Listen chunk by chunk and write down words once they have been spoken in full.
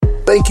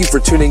Thank you for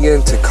tuning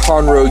in to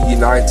Conroe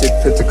United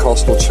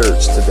Pentecostal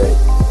Church today.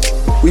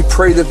 We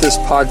pray that this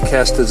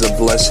podcast is a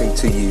blessing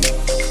to you.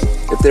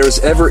 If there is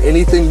ever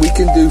anything we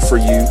can do for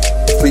you,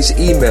 please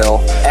email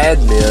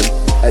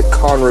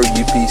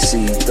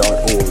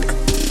admin@conroeupc.org.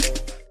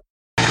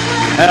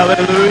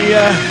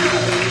 Hallelujah.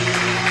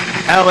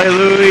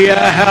 Hallelujah.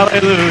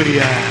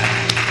 Hallelujah.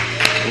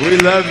 We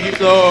love you,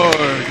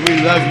 Lord.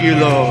 We love you,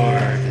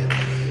 Lord.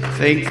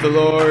 Thank the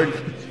Lord.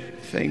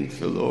 Thank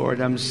the Lord.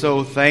 I'm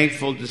so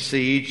thankful to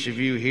see each of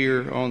you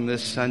here on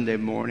this Sunday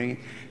morning.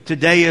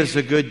 Today is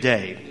a good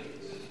day.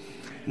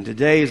 And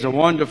today is a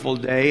wonderful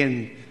day.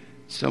 And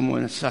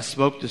I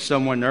spoke to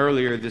someone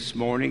earlier this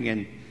morning,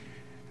 and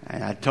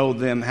I told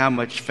them how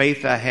much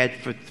faith I had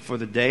for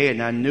the day,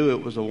 and I knew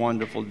it was a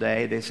wonderful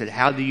day. They said,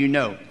 "How do you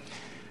know?"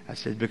 I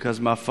said, "Because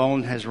my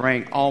phone has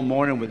rang all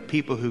morning with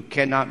people who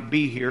cannot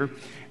be here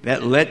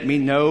that let me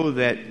know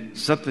that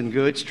something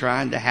good's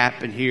trying to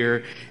happen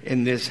here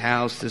in this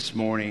house this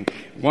morning."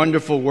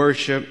 Wonderful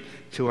worship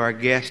to our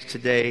guests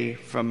today.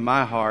 From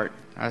my heart,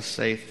 I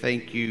say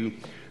thank you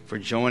for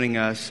joining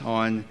us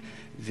on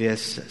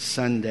this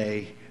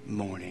Sunday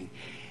morning.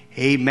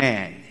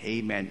 Amen.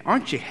 Amen.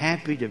 Aren't you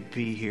happy to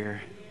be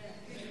here?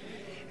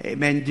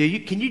 Amen.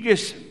 Can you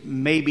just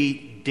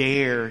maybe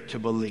dare to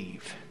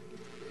believe?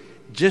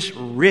 Just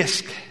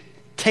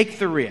take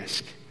the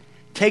risk,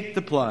 take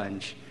the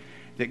plunge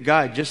that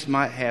God just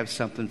might have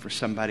something for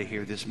somebody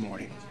here this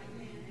morning.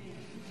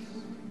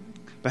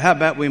 But how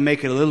about we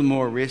make it a little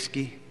more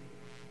risky?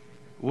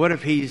 What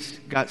if He's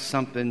got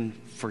something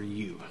for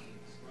you?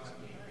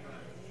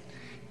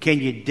 Can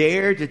you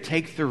dare to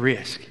take the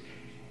risk?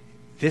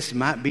 This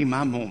might be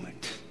my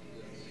moment.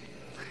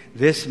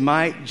 This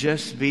might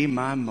just be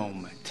my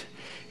moment.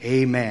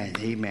 Amen.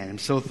 Amen. I'm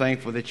so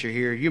thankful that you're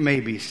here. You may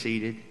be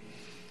seated.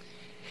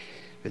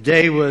 The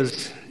day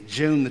was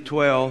June the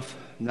 12th,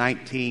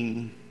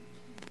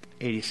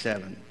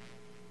 1987.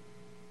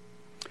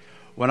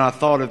 When I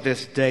thought of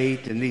this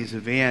date and these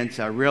events,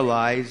 I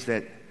realized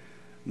that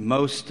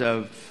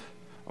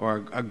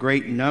a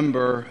great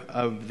number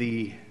of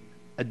the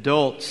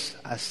adults,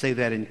 I say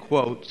that in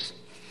quotes,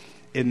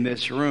 in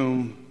this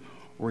room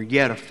were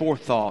yet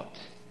aforethought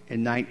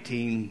in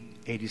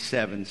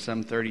 1987,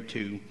 some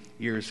 32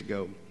 years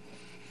ago.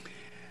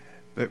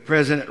 But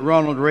President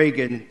Ronald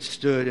Reagan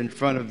stood in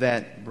front of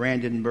that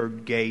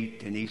Brandenburg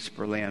Gate in East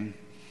Berlin,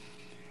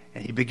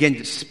 and he began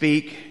to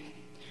speak.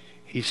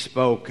 He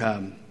spoke.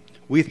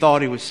 We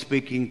thought he was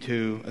speaking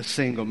to a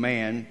single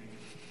man,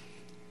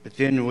 but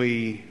then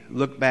we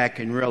looked back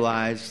and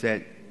realized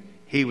that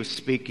he was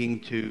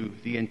speaking to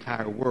the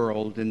entire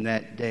world in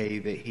that day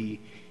that he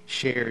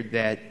shared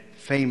that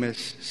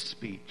famous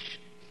speech.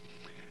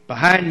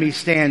 Behind me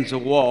stands a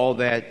wall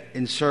that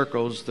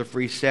encircles the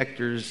free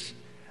sectors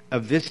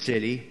of this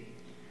city,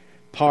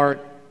 part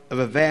of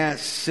a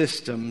vast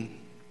system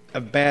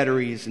of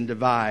batteries and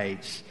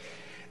divides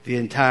the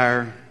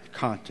entire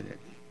continent.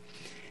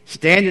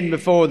 Standing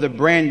before the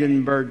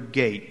Brandenburg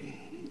Gate,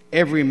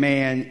 every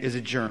man is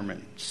a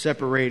German,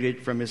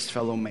 separated from his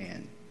fellow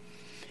man.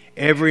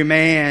 Every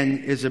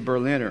man is a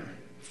Berliner,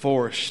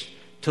 forced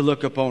to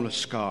look upon a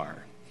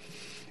scar.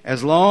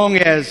 As long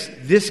as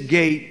this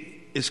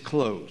gate is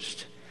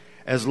closed,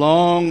 as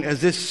long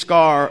as this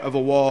scar of a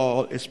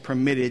wall is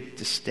permitted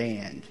to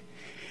stand,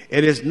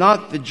 it is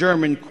not the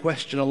German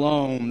question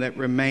alone that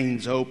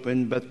remains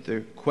open, but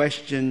the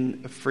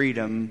question of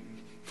freedom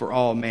for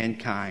all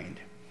mankind.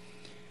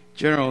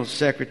 General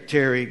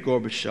Secretary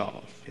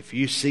Gorbachev, if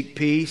you seek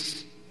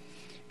peace,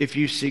 if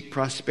you seek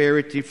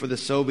prosperity for the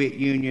Soviet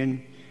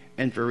Union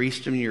and for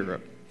Eastern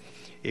Europe,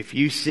 if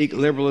you seek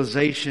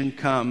liberalization,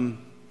 come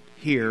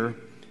here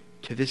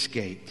to this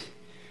gate.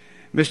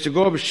 Mr.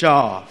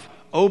 Gorbachev,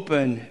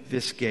 open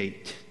this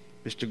gate.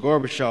 Mr.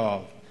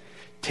 Gorbachev,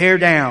 tear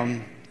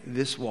down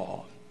this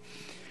wall.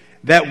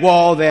 That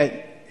wall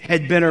that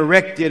had been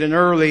erected in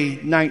early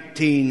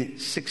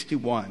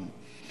 1961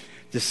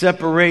 to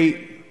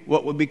separate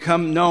what would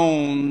become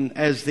known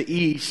as the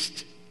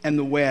East and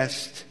the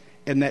West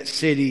in that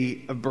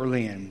city of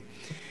Berlin.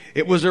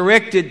 It was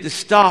erected to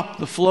stop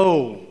the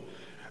flow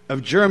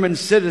of German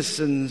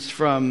citizens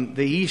from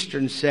the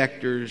eastern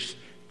sectors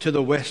to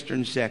the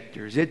western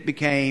sectors. It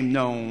became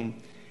known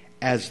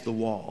as the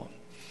Wall.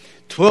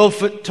 12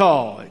 foot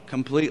tall, it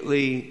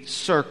completely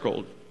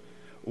circled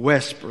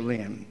West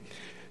Berlin.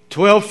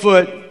 12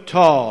 foot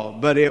tall,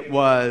 but it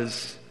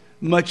was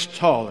much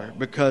taller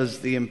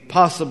because the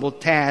impossible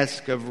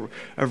task of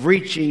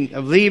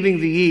leaving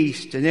the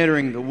east and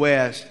entering the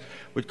west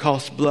would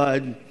cost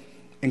blood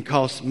and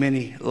cost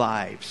many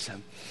lives.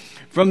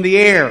 From the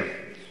air,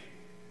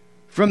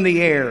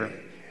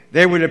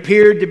 there would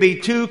appear to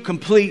be two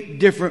complete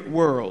different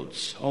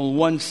worlds. On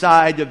one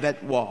side of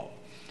that wall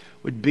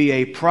would be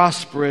a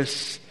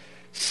prosperous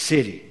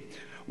city.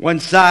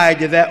 One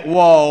side of that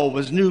wall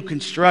was new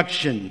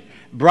construction,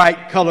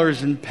 bright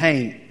colors and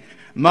paint,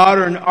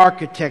 modern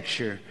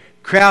architecture,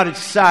 crowded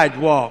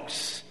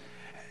sidewalks,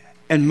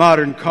 and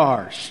modern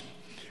cars.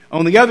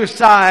 On the other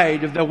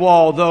side of the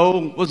wall,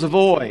 though, was a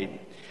void,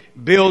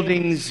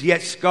 buildings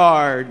yet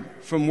scarred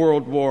from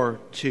World War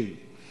II,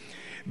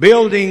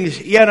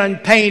 buildings yet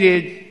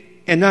unpainted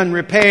and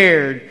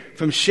unrepaired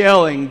from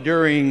shelling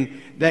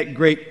during that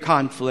great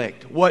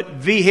conflict. What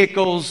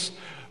vehicles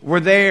were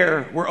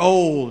there were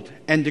old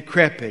and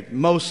decrepit,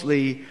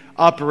 mostly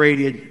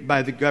operated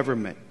by the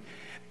government.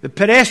 The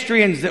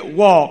pedestrians that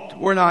walked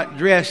were not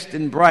dressed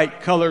in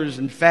bright colors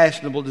and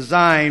fashionable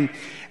design,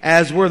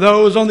 as were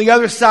those on the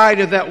other side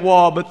of that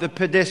wall, but the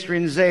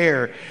pedestrians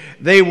there,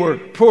 they were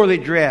poorly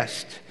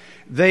dressed.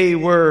 They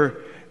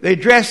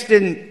dressed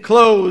in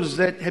clothes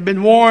that had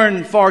been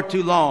worn far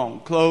too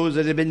long, clothes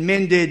that had been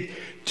mended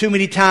too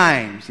many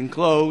times, and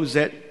clothes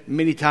that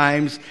many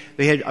times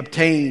they had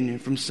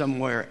obtained from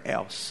somewhere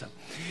else.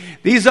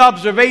 These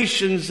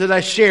observations that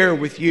I share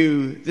with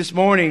you this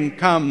morning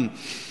come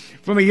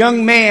from a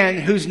young man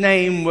whose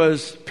name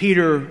was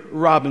Peter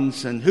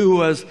Robinson, who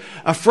was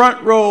a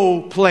front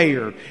row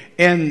player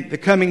in the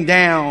coming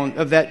down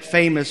of that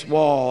famous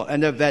wall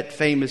and of that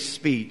famous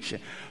speech.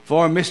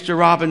 For Mr.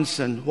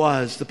 Robinson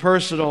was the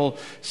personal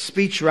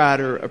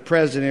speechwriter of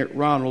President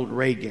Ronald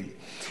Reagan.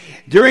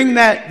 During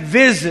that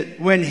visit,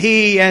 when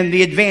he and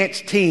the advance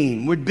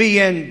team would be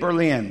in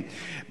Berlin,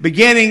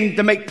 beginning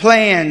to make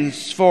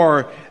plans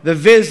for the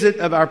visit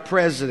of our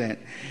president,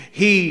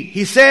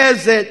 he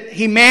says that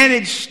he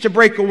managed to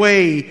break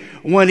away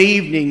one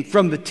evening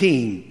from the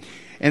team.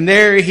 And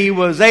there he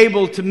was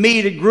able to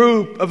meet a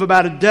group of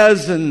about a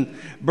dozen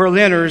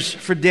Berliners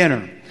for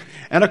dinner.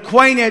 An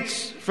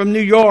acquaintance from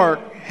New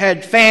York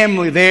had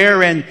family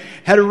there and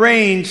had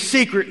arranged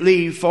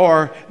secretly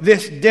for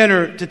this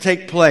dinner to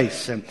take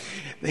place.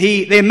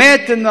 They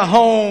met in the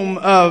home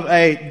of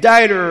a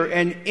Dieter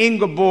and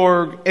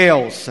Ingeborg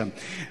Els.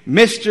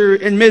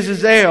 Mr. and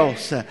Mrs.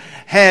 Els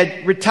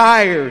had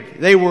retired.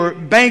 They were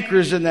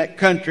bankers in that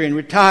country and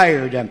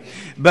retired,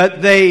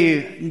 but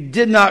they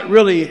did not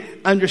really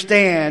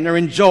understand or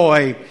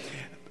enjoy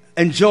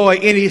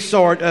any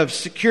sort of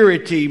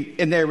security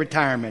in their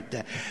retirement.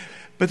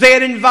 But they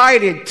had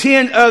invited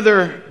 10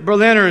 other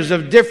Berliners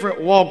of different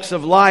walks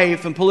of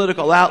life and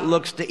political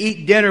outlooks to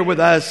eat dinner with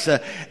us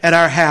at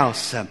our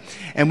house.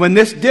 And when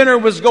this dinner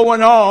was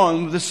going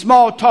on, the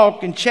small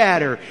talk and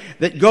chatter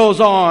that goes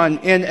on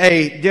in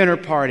a dinner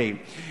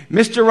party,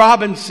 Mr.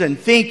 Robinson,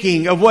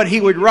 thinking of what he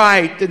would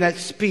write in that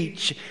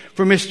speech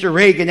for Mr.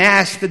 Reagan,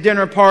 asked the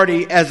dinner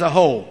party as a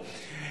whole.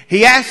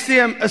 He asked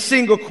them a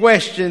single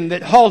question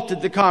that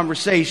halted the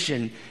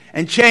conversation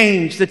and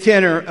changed the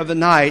tenor of the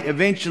night.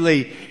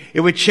 Eventually,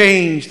 it would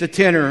change the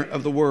tenor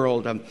of the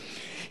world.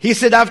 He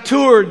said, "I've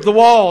toured the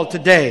wall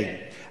today.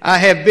 I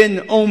have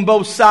been on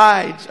both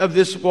sides of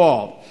this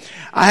wall.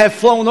 I have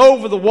flown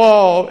over the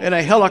wall in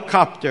a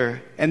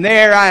helicopter, and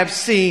there I have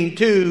seen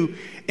two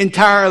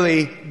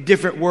entirely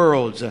different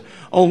worlds.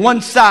 On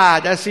one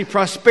side, I see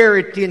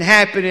prosperity and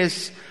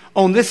happiness.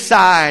 On this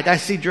side, I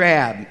see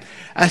drab.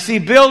 I see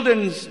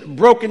buildings,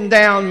 broken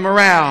down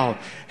morale,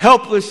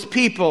 helpless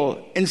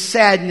people and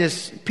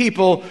sadness,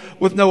 people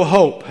with no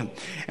hope.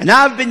 And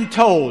I've been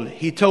told,"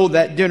 he told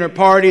that dinner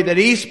party, "that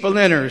East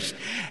Berliners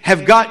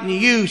have gotten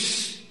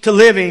used to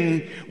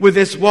living with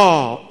this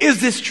wall. Is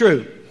this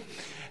true?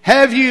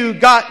 Have you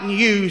gotten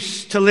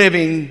used to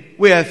living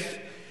with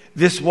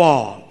this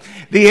wall?"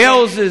 The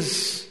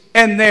Elses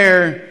and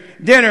their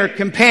dinner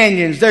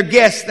companions, their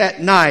guests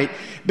that night,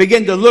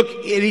 began to look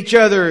at each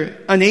other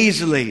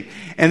uneasily.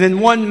 And then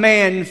one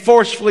man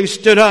forcefully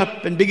stood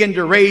up and began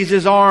to raise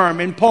his arm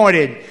and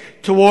pointed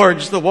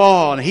towards the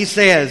wall. And he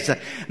says,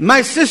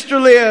 "My sister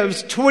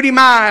lives 20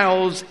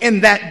 miles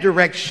in that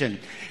direction,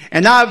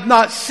 and I've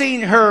not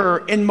seen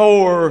her in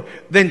more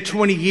than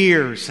 20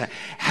 years.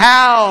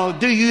 How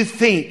do you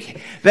think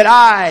that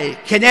I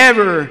can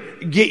ever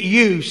get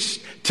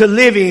used to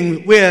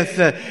living with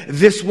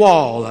this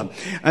wall?"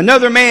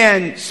 Another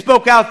man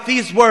spoke out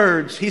these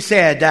words. He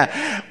said,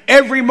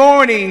 "Every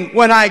morning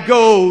when I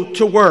go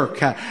to work,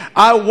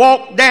 I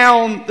walk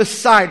down the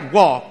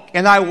sidewalk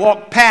and I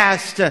walk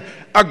past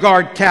a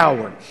guard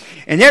tower.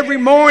 And every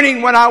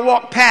morning when I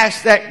walk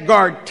past that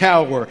guard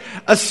tower,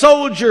 a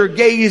soldier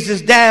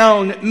gazes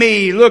down at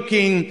me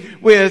looking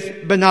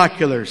with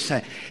binoculars."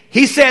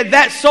 He said,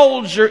 "That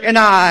soldier and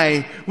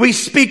I, we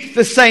speak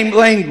the same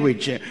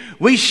language.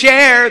 We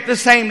share the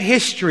same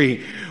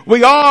history.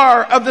 We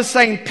are of the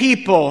same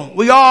people.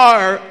 We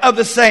are of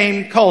the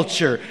same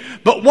culture.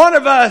 But one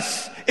of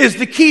us is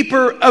the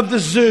keeper of the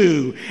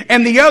zoo,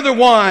 and the other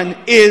one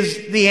is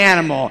the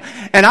animal.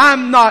 And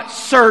I'm not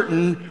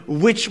certain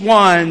which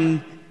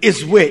one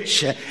is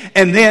which."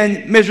 And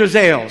then Mrs.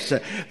 Els,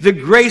 the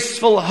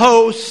graceful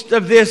host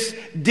of this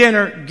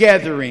dinner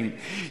gathering,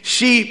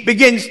 she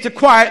begins to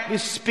quietly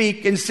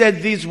speak and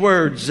said these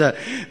words,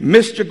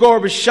 "Mr.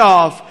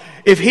 Gorbachev,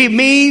 if he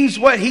means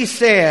what he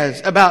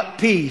says about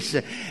peace,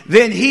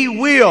 then he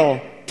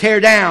will tear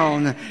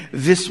down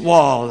this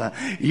wall."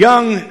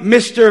 Young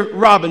Mr.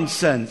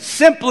 Robinson,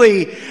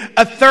 simply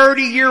a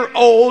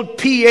 30-year-old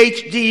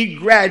PhD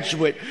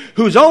graduate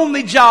whose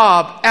only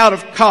job out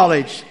of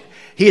college,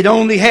 he had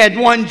only had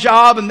one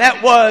job, and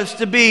that was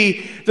to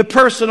be the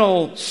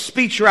personal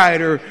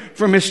speechwriter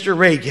for Mr.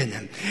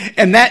 Reagan.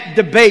 And that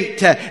debate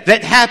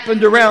that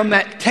happened around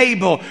that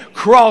table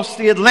crossed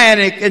the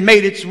Atlantic and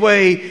made its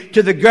way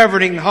to the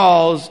governing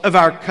halls of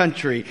our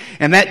country.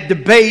 And that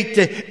debate,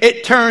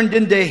 it turned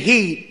into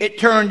heat, it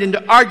turned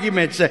into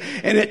arguments,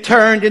 and it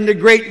turned into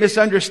great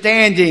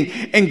misunderstanding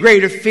and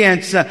great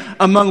offense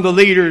among the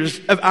leaders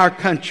of our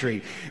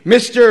country.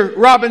 Mr.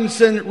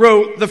 Robinson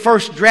wrote the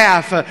first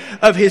draft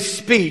of his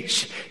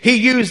speech. He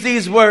used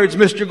these words,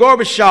 "Mr.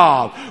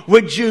 Gorbachev,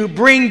 would you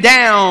bring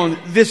down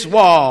this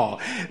wall?"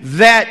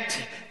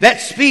 That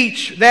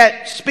speech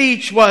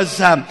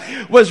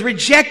was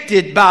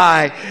rejected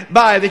by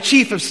the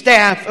chief of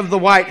staff of the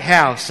White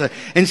House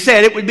and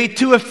said it would be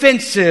too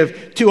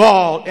offensive to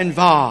all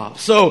involved.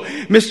 So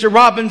Mr.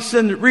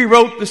 Robinson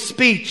rewrote the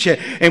speech,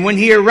 and when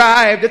he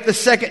arrived at the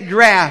second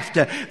draft,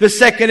 the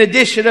second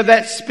edition of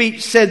that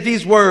speech said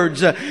these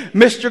words,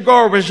 "Mr.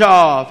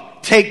 Gorbachev,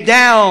 take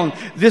down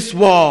this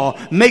wall,"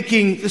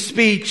 making the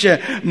speech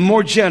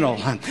more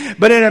gentle.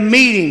 But in a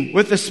meeting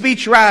with the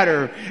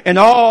speechwriter and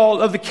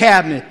all of the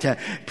cabinet,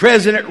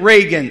 President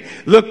Reagan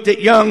looked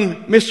at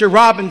young Mr.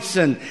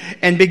 Robinson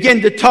and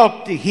began to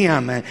talk to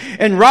him.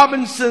 And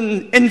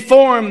Robinson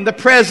informed the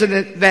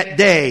president that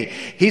day.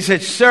 He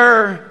said,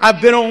 "Sir,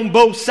 I've been on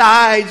both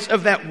sides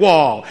of that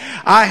wall.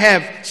 I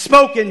have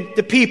spoken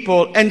to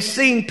people and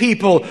seen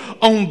people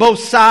on both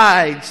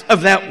sides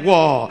of that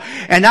wall.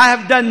 And I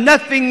have done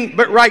nothing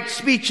but write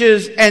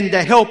speeches and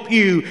to help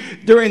you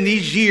during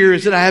these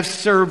years that I have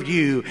served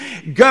you.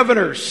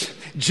 Governors,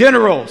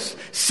 generals,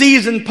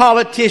 seasoned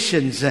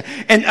politicians,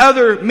 and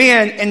other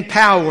men in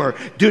power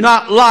do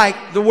not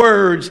like the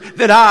words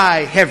that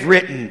I have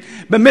written.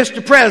 But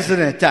Mr.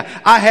 President,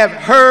 I have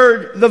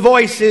heard the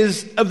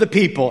voices of the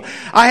people.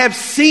 I have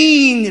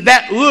seen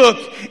that look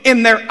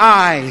in their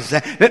eyes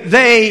that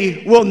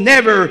they will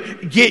never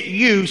get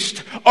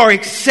used or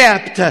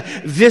accept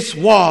this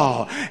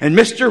wall." And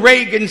Mr.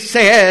 Reagan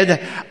said,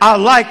 "I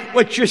like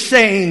what you're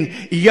saying,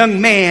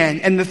 young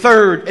man." And the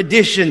third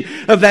edition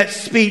of that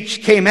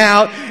speech came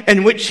out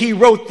in which he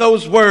wrote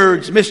those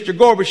words, "Mr.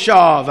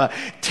 Gorbachev,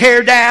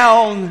 tear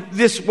down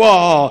this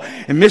wall."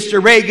 And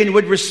Mr. Reagan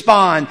would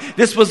respond,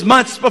 this was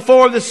months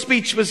before the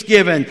speech was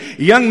given,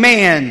 "Young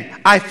man,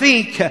 I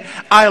think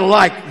I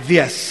like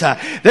this."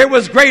 There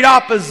was great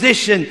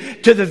opposition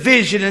to the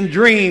vision and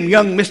dream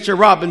young Mr.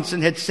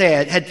 Robinson had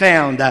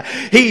found.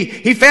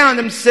 He found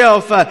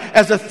himself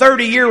as a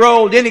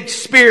 30-year-old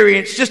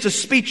inexperienced, just a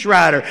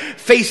speechwriter,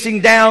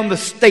 facing down the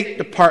State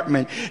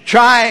Department,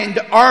 trying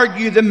to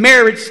argue the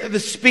merits of the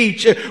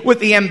speech with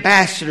the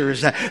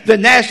ambassadors. The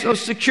National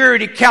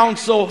Security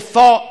Council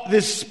fought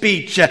this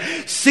speech.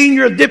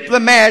 Senior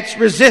diplomats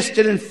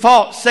resisted and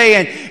fought,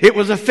 saying it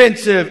was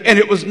offensive and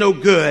it was no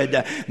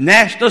good.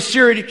 National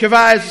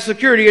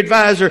Security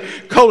Advisor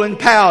Colin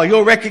Powell,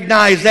 you'll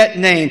recognize that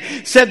name,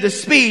 said the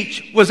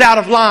speech was out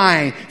of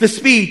line. The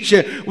speech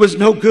was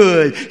no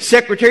good.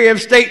 Secretary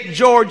of State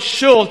George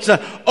Shultz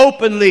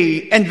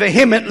openly and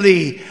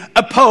vehemently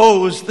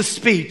opposed the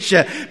speech.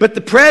 But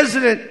the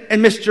President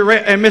and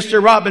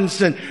Mr.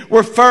 Robinson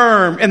were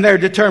firm in their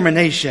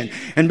determination.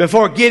 And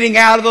before getting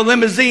out of the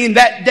limousine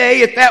that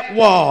day at that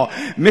wall,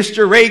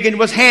 Mr. Reagan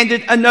was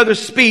handed another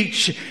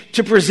speech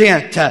to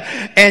present.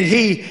 And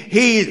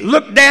he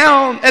looked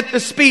down at the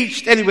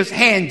speech that he was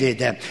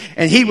handed.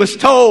 And he was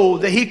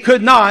told that he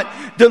could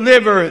not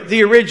deliver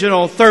the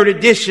original third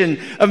edition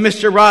of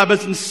Mr.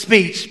 Robinson's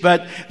speech.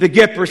 But the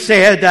Gipper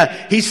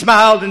said, he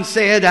smiled and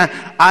said,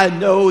 "I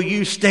know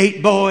you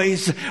state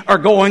boys are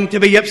going to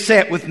be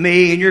upset with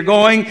me and you're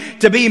going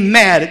to be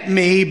mad at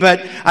me,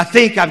 but I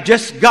think I've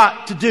just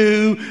got to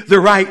do the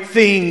right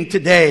thing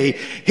today."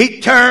 He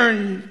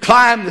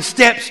climbed the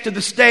steps to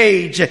the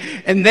stage,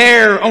 and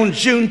there on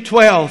June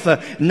 12th,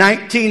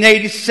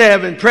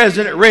 1987,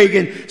 President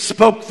Reagan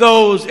spoke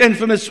those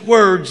infamous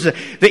words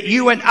that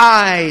you and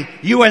I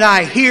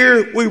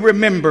here we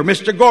remember.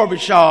 "Mr.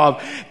 Gorbachev,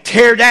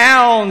 tear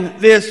down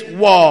this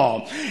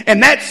wall."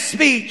 And that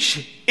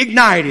speech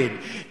ignited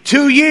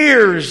 2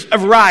 years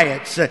of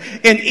riots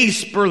in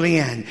East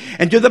Berlin.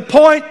 And to the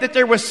point that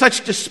there was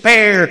such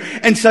despair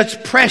and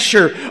such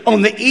pressure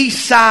on the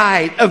east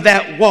side of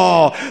that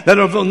wall that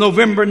on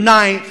November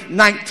 9th,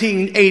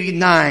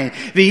 1989,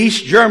 the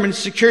East German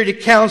Security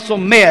Council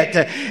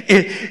met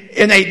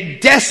in a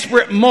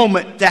desperate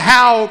moment to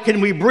how can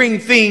we bring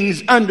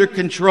things under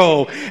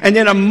control. And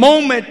in a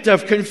moment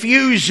of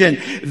confusion,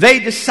 they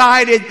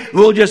decided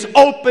we'll just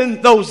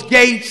open those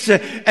gates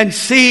and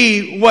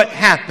see what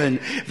happened.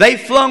 They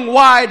flung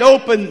wide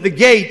open the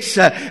gates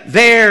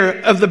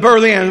there of the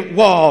Berlin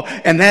Wall.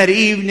 And that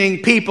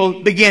evening, people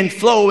began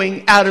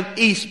flowing out of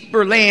East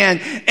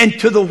Berlin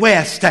into the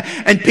west.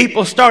 And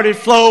people started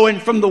flowing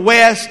from the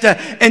west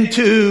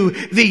into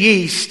the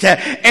east.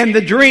 And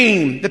the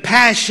dream, the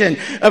passion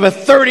of a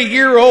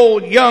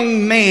 30-year-old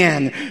young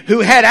man who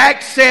had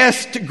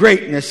access to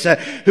greatness,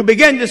 who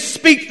began to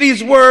speak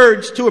these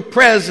words to a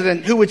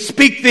president who would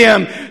speak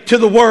them to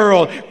the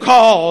world,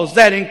 caused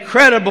that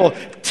incredible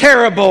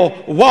terrible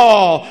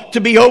wall to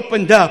be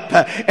opened up,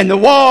 and the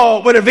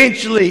wall would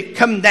eventually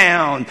come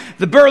down.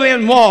 The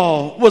Berlin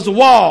Wall was a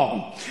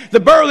wall. The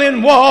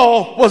Berlin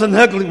Wall was an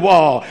ugly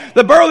wall.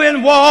 The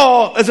Berlin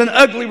Wall is an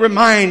ugly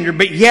reminder,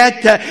 but yet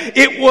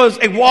it was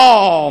a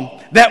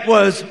wall that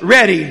was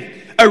ready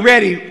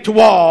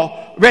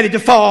to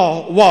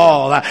fall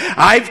wall.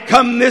 I've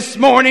come this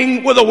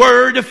morning with a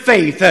word of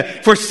faith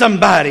for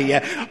somebody.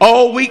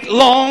 All week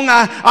long,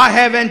 I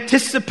have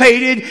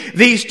anticipated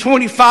these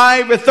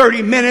 25 or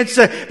 30 minutes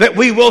that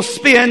we will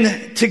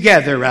spend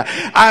together.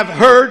 I've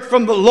heard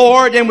from the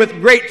Lord, and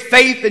with great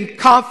faith and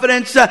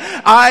confidence,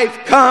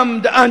 I've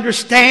come to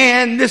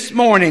understand this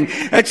morning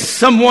that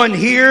someone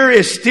here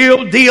is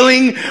still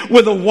dealing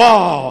with a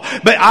wall.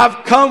 But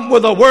I've come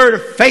with a word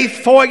of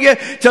faith for you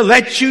to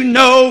let you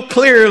know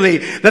clearly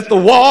that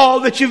the wall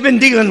that you've been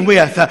dealing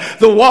with,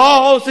 the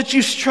walls that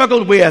you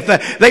struggled with,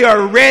 they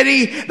are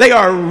ready, they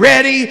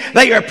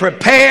are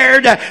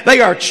prepared,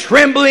 they are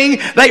trembling,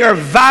 they are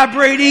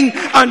vibrating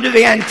under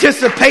the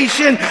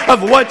anticipation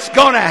of what's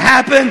going to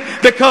happen,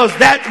 because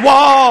that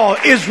wall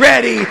is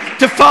ready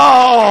to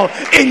fall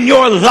in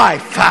your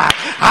life.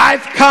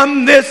 I've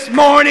come this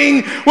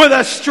morning with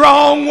a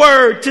strong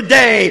word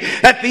today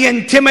that the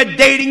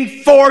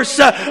intimidating force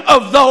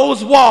of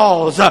those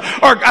walls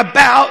are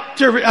about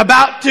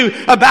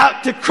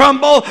to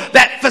crumble.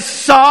 That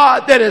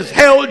facade that has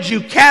held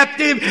you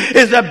captive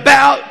is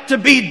about to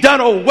be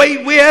done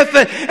away with,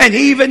 and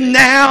even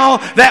now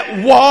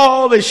that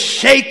wall is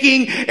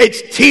shaking,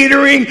 it's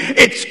teetering,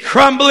 it's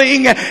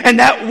crumbling, and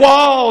that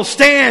wall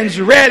stands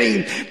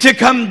ready to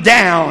come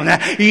down.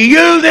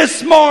 You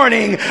this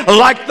morning,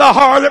 like the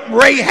harlot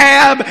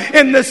Rahab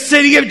in the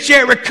city of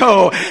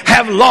Jericho,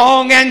 have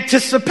long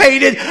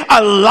anticipated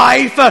a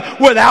life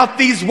without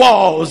these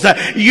walls.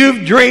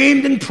 You've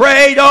dreamed and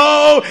prayed,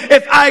 oh,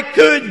 if I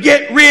could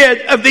get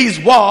rid of these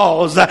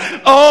walls.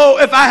 Oh,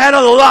 if I had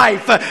a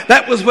life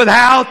that was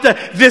without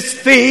this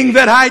thing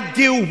that I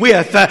deal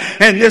with.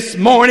 And this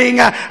morning,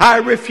 I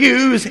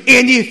refuse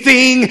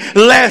anything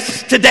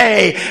less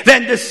today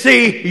than to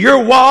see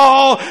your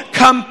wall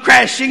come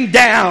crashing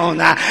down.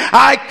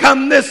 I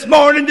come this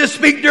morning to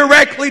speak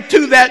directly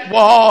to that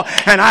wall,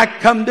 and I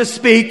come to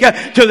speak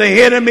to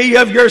the enemy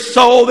of your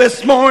soul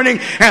this morning,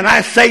 and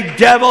I say,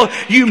 devil,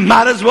 you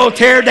might as well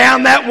tear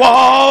down that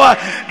wall.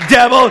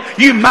 Devil,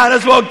 you might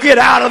as well get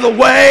out of the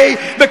way,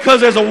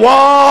 because there's a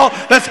wall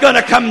that's going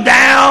to come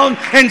down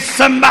in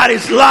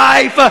somebody's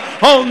life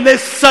on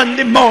this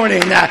Sunday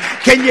morning.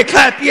 Can you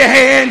clap your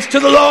hands to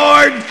the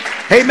Lord?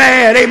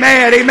 Amen,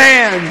 amen,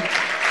 amen.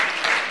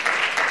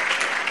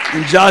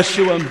 In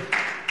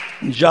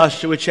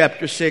Joshua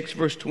chapter 6,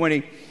 verse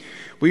 20,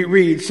 we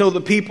read, so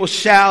the people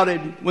shouted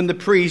when the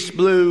priest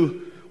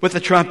blew with the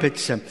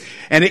trumpets.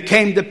 And it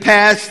came to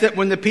pass that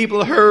when the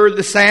people heard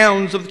the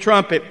sounds of the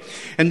trumpet,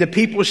 and the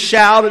people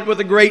shouted with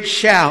a great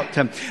shout,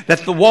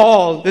 that the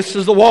wall, this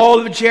is the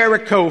wall of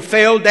Jericho,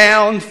 fell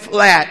down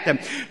flat,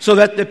 so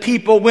that the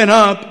people went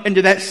up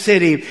into that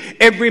city,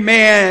 every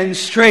man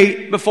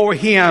straight before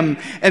him,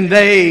 and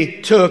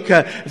they took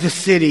the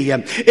city.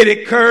 It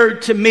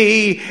occurred to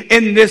me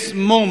in this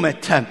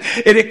moment,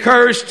 it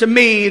occurs to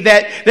me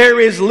that there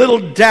is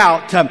little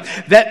doubt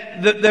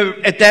that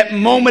at that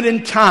moment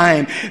in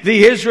time,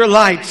 the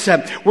Israelites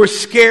were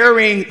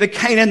scaring the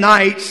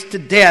Canaanites to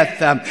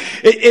death.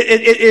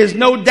 It is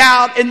no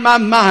doubt in my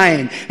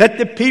mind that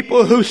the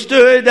people who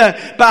stood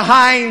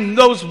behind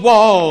those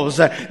walls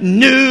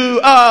knew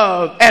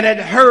of and had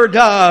heard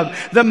of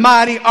the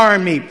mighty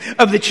army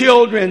of the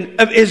children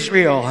of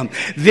Israel.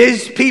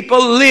 These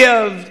people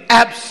lived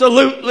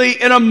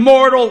absolutely in a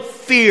mortal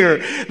fear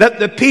that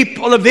the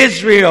people of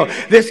Israel,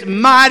 this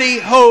mighty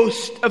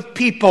host of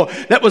people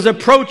that was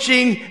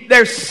approaching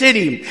their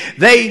city,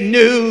 they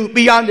knew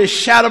beyond a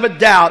shadow of a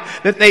doubt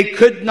that they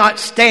could not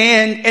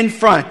stand in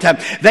front.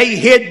 They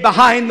hid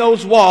behind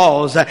those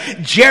walls.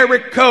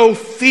 Jericho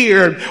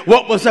feared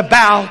what was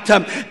about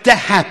to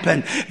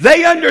happen.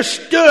 They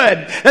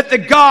understood that the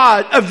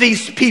God of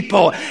these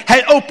people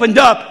had opened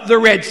up the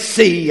Red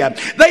Sea.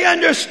 They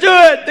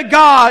understood the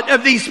God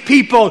of these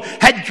people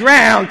had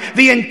drowned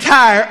the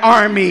entire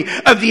army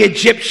of the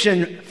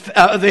Egyptian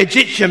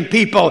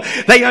people.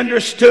 They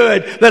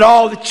understood that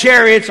all the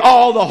chariots,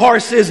 all the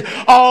horses,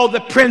 all the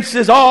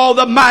princes, all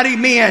the mighty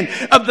men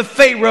of the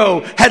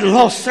Pharaoh had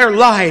lost their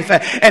life.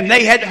 And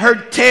they had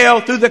heard tell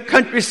through the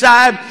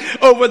countryside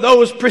over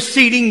those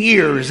preceding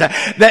years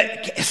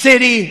that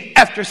city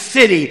after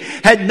city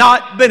had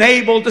not been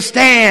able to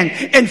stand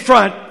in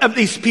front of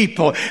these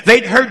people.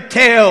 They'd heard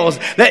tales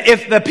that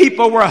if the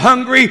people were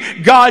hungry,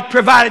 God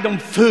provided them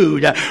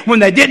food. When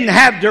they didn't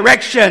have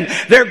direction,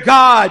 their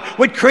God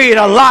would create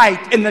a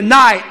light in the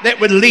night that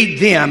would lead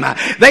them.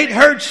 They'd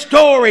heard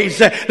stories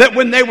that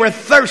when they were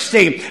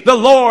thirsty, the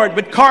Lord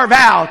would carve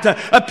out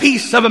a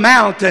piece of a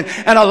mountain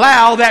and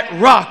allow that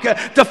rock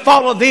to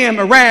follow them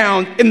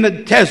around in the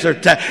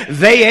desert.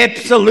 They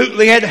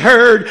absolutely had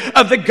heard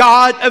of the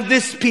God of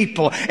this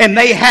people, and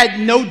they had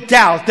no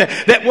doubt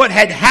that what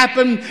had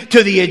happened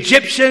to the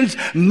Egyptians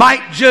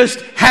might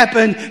just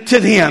happen to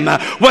them.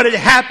 What had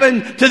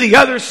happened to the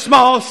other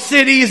small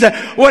cities,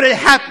 what had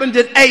happened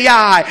at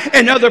Ai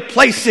and other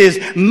places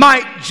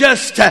might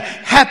just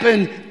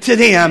happen to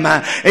them.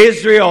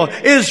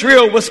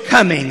 Israel was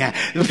coming.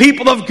 The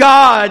people of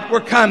God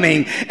were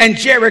coming, and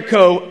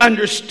Jericho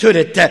understood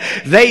it.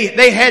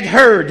 They had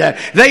heard,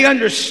 they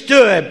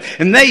understood,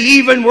 and they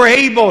even were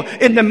able,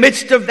 in the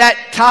midst of that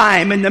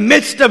time, in the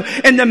midst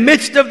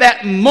of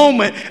that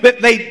moment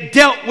that they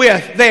dealt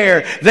with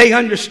there, they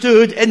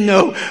understood and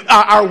know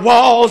our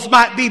walls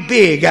might be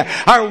big,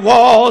 our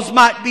walls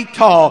might be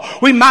tall,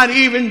 we might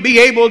even be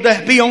able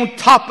to be on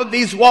top of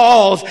these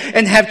walls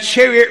and have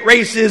chariot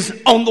races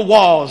on the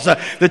walls.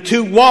 The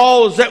two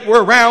walls that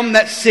were around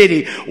that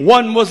city,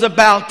 one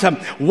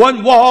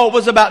wall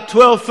was about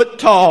 12 foot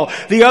tall.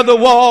 The other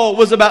wall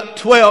was about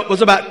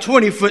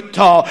 20 foot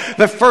tall.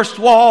 The first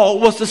wall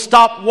was to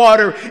stop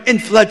water in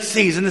flood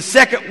season. The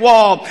second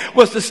wall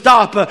was to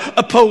stop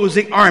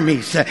opposing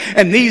armies.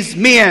 And these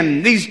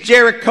men, these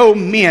Jericho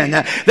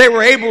men, they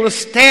were able to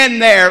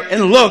stand there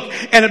and look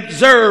and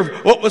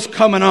observe what was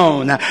coming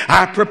on.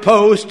 I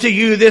propose to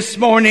you this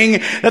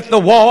morning that the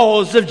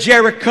walls of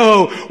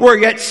Jericho were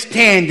yet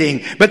standing,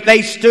 but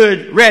they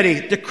stood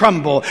ready to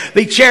crumble.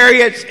 The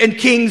chariots and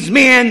king's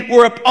men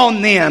were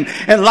upon them,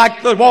 and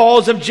like the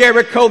walls of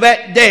Jericho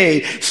that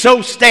day,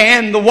 so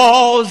stand the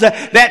walls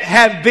that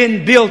have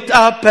been built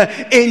up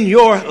in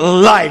your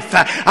life.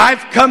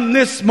 I've come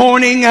this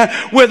morning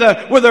with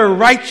a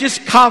righteous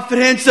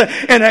confidence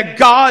in a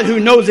God who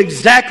knows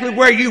exactly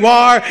where you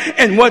are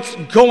and what's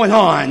going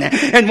on.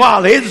 And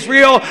while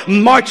Israel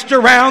marched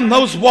around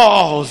those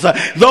walls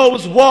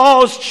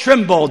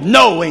trembled,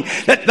 knowing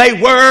that they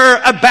were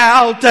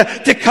about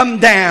to come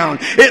down.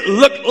 It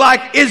looked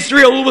like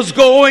Israel was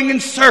going in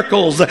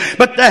circles,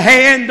 but the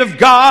hand of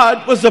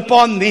God was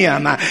upon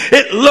them.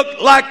 It looked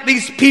like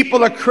these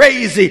people are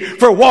crazy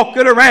for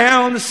walking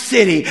around the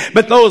city,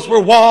 but those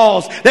were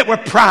walls that were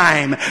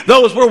prime.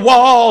 Those were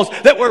walls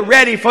that were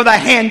ready for the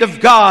hand of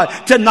God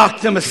to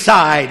knock them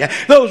aside.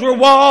 Those were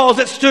walls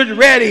that stood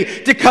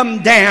ready to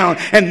come down.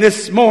 And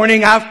this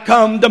morning I've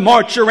come to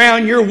march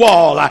around your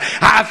wall.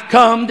 I've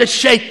come to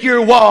shake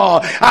your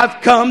wall.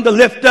 I've come to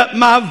lift up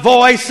my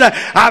voice.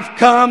 I've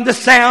come to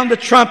sound the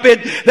trumpet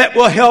that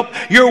will help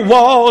your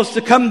walls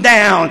to come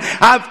down.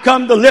 I've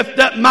come to lift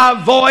up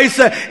my voice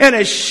in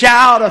a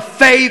shout of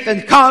faith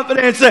and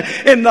confidence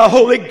in the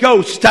Holy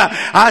Ghost.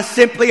 I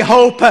simply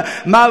hope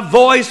my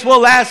voice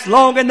will last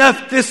long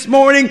enough this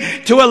morning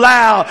to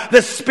allow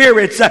the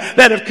spirits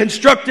that have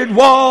constructed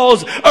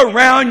walls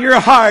around your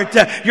heart,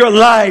 your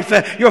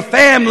life, your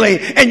family,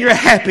 and your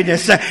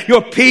happiness,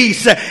 your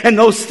peace, and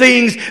those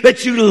things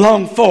that you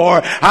long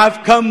for.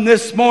 I've come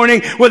this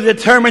morning with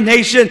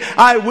determination.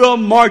 I will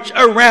march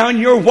around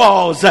your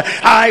walls.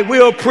 I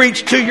will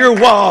preach to your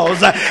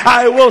walls.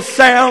 I will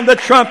sound the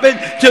trumpet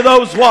to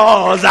those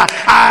walls.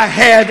 I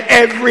have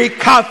every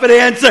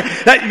confidence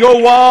that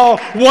your wall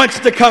wants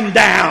to come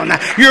down.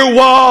 Your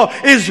wall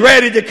is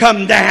ready to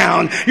come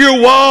down.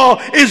 Your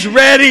wall is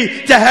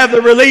ready to have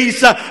the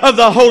release of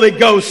the Holy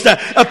Ghost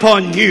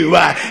upon you.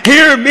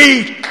 Hear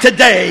me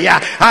today.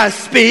 I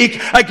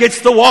speak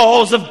against the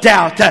walls of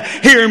doubt.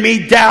 Hear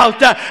me,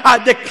 doubt.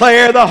 I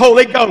declare the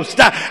Holy Ghost.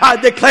 I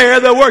declare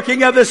the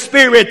working of the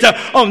Spirit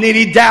on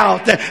any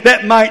doubt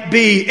that might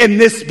be in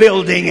this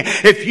building.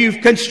 If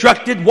you've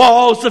constructed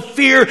walls of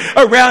fear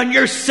around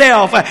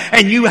yourself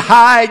and you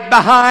hide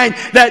behind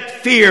that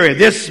fear,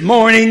 this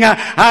morning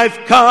I've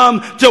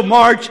come to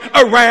march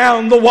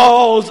around the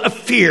walls of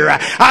fear.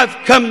 I've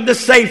come to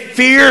say,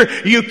 fear,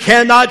 you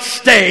cannot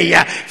stay.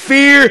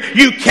 Fear,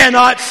 you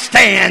cannot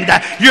stand.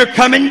 You're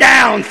coming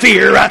down,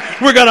 fear.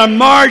 We're going to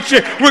march.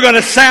 We're going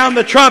to sound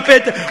the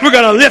trumpet. We're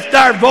going to lift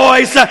our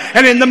voice.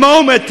 And in that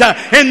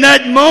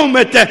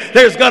moment,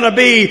 there's going to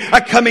be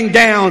a coming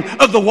down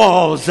of the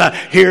walls.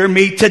 Hear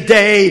me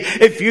today.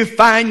 If you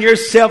find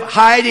yourself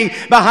hiding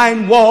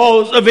behind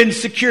walls of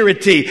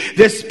insecurity,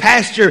 this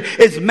pastor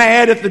is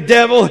mad at the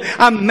devil.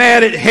 I'm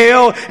mad at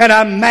hell. And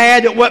I'm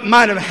mad at what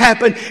might have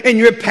happened in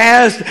your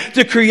past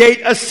to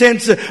create a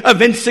sense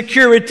of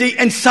insecurity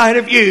inside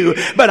of you.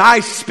 But I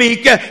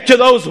speak to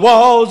those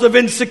walls of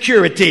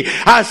insecurity.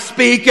 I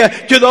speak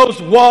to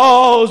those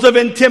walls of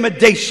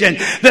intimidation.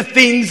 intimidation, the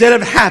things that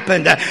have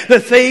happened, the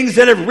things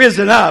that have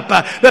risen up,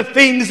 the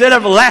things that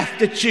have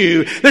laughed at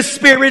you, the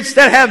spirits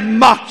that have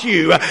mocked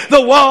you,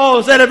 the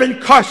walls that have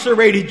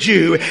incarcerated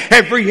you,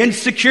 every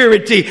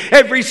insecurity,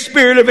 every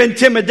spirit of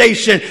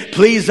intimidation.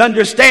 Please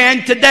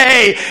understand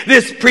today,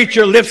 this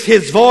preacher lifts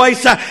his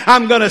voice.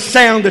 I'm going to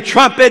sound the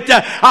trumpet.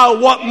 I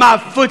want my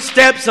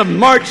footsteps of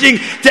marching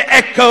to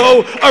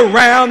echo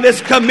around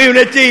this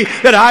community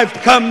that I've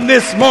come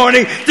this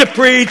morning to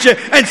preach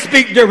and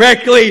speak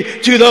directly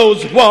to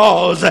those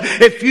walls.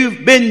 If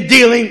you've been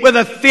dealing with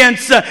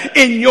offense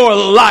in your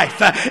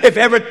life, if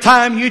every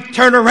time you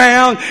turn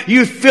around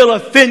you feel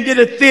offended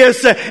at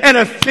this and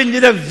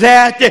offended of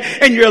that,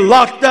 and you're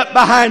locked up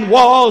behind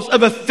walls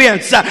of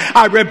offense,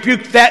 I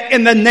rebuke that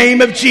in the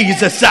name of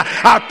Jesus.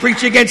 I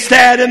preach against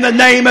that in the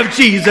name of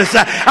Jesus.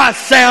 I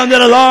sound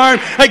an alarm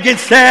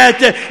against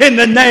that in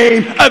the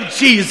name of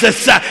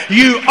Jesus.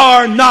 You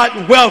are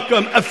not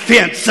welcome,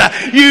 offense.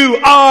 You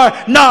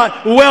are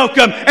not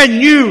welcome, and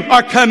you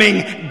are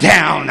coming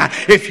down.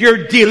 If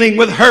you're dealing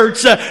with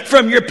hurts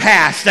from your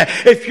past,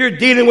 if you're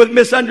dealing with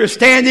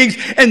misunderstandings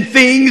and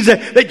things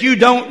that you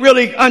don't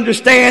really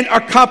understand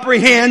or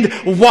comprehend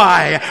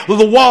why,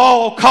 the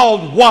wall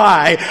called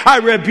why, I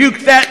rebuke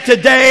that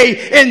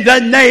today in the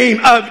name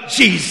of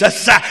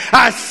Jesus.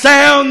 I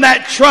sound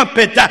that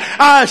trumpet.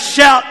 I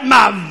shout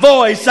my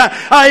voice.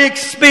 I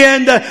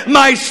expend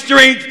my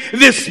strength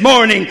this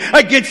morning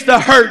against the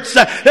hurts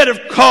that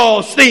have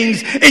caused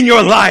things in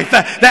your life.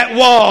 That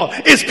wall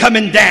is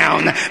coming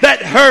down.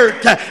 That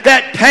hurt,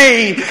 that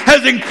pain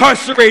has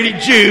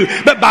incarcerated you.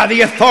 But by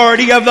the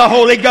authority of the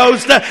Holy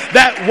Ghost,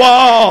 that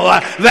wall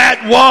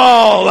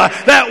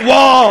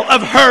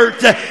of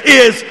hurt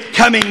is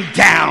coming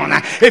down.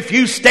 If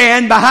you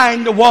stand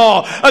behind the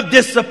wall of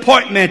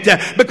disappointment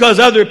because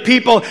other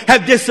people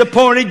have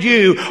disappointed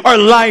you, or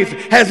life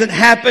hasn't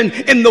happened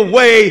in the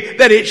way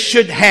that it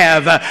should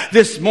have,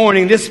 this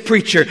morning, this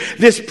preacher,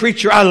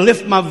 I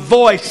lift my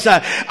voice.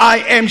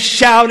 I am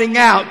shouting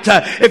out.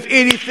 If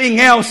anything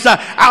else,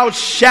 I'll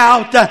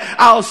shout.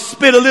 I'll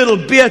spit a little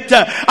bit.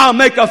 I'll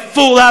make a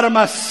fool out of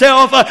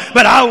myself.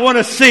 But I want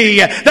to see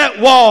that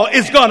wall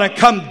is going to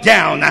come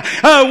down.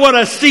 I want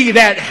to see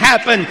that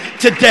happen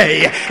today.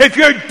 If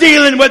you're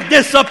dealing with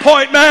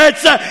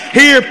disappointments,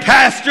 hear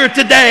Pastor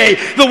today.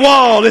 The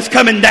wall is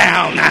coming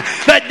down.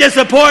 That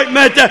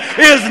disappointment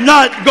is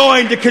not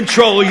going to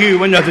control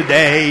you another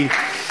day.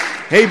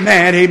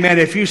 Amen, amen.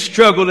 If you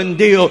struggle and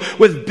deal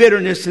with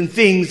bitterness and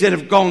things that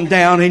have gone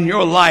down in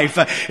your life,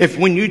 if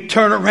when you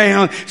turn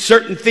around,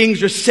 certain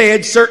things are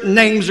said, certain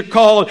names are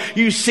called,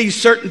 you see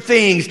certain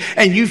things,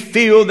 and you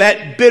feel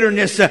that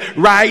bitterness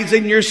rise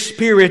in your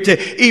spirit,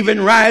 even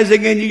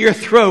rising into your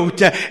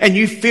throat, and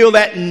you feel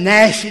that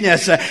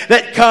nastiness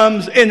that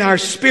comes in our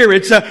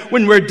spirits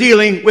when we're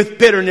dealing with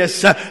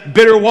bitterness.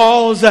 Bitter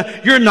walls,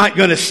 you're not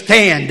going to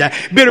stand.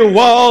 Bitter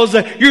walls,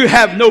 you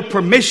have no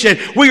permission.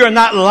 We are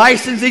not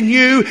licensing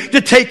you to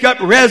take up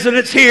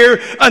residence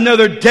here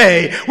another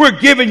day. We're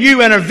giving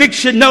you an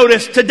eviction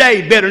notice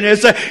today,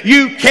 bitterness.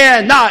 You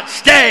cannot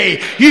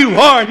stay. You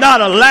are not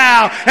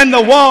allowed. And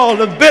the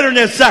wall of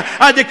bitterness,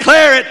 I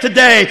declare it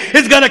today,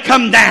 is going to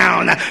come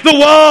down. The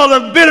wall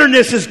of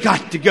bitterness has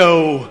got to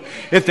go.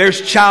 If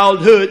there's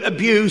childhood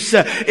abuse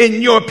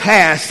in your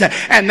past,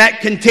 and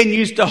that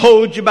continues to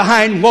hold you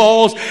behind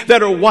walls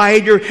that are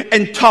wider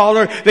and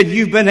taller than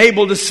you've been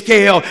able to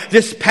scale,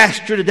 this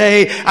pastor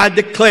today, I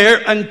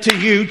declare unto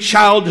you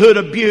childhood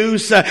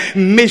abuse,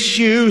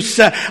 misuse.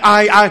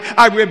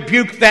 I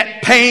rebuke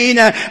that pain.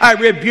 I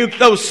rebuke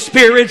those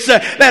spirits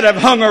that have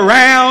hung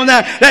around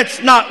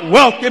that's not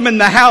welcome in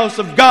the house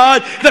of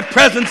God, the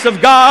presence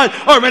of God,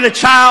 or in a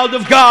child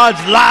of God's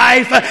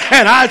life.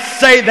 And I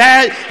say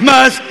that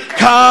must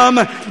come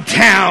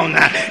down.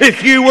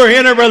 If you were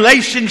in a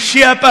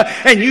relationship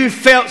and you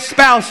felt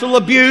spousal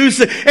abuse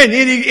in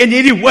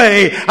any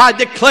way, I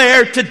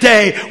declare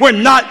today, we're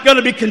not going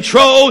to be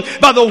controlled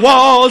by the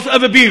walls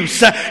of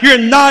abuse. You're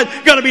not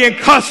going to be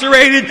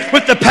incarcerated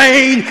with the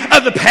pain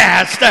of the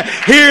past.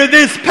 Hear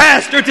this,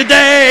 pastor,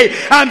 today.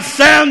 I'm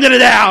sounding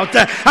it out.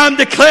 I'm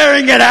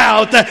declaring it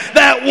out.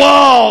 That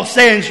wall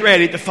stands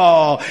ready to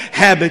fall.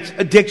 Habits,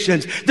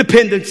 addictions,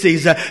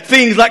 dependencies,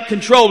 things like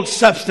controlled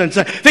substance,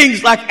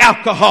 things like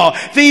alcohol,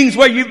 things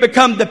where you've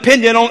become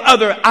dependent on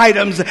other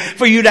items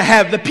for you to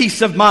have the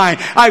peace of mind.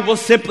 I will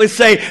simply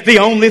say the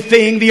only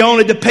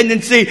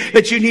dependency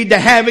that you need to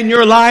have in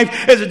your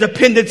life is a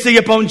dependency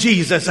upon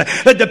Jesus,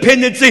 a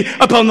dependency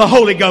upon the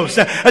Holy Ghost,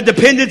 a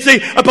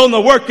dependency upon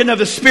the working of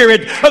the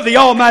Spirit of the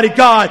Almighty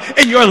God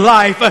in your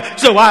life.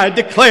 So I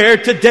declare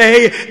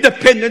today,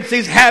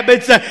 dependencies,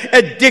 habits,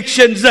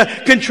 addictions,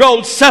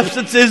 controlled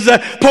substances,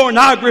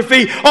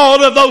 pornography,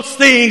 all of those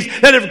things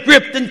that have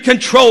gripped and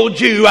controlled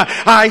you,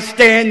 I I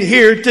stand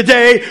here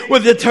today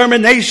with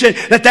determination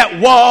that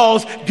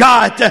wall's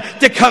got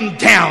to come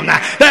down.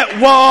 That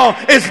wall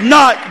is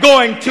not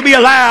going to be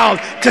allowed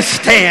to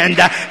stand.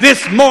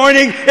 This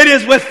morning, it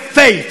is with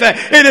faith,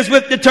 it is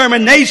with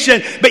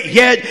determination, but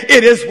yet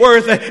it is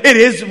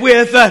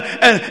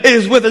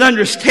with an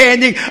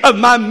understanding of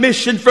my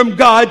mission from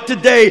God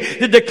today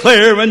to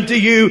declare unto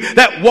you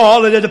that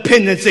wall of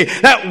dependency,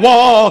 that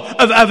wall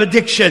of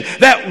addiction,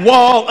 that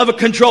wall of a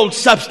controlled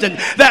substance.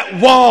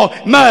 That wall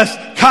must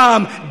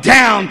come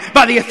down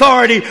by the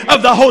authority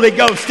of the Holy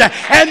Ghost.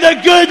 And the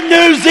good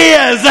news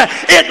is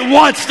it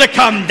wants to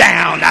come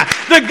down.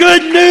 The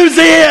good news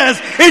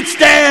is it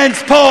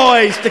stands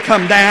poised to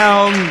come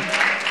down.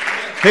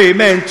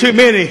 Amen. Too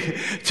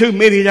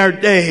many in our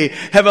day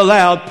have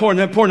allowed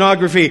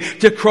pornography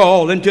to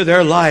crawl into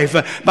their life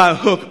by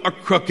hook or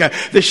crook.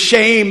 The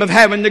shame of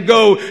having to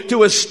go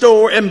to a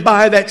store and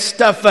buy that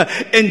stuff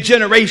in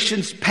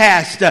generations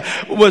past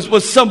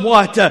was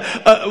somewhat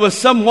of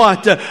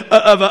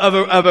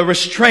a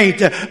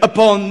restraint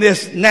upon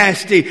this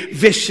nasty,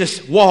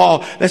 vicious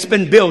wall that's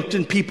been built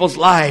in people's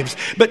lives.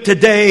 But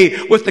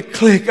today, with the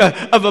click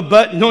of a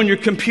button on your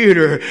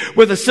computer,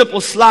 with a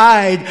simple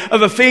slide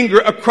of a finger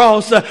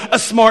across a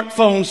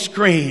smartphone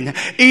screen,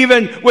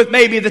 even with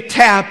maybe the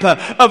tap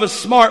of a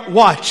smart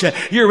watch,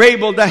 you're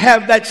able to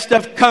have that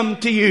stuff come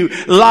to you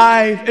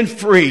live and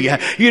free.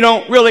 You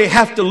don't really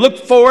have to look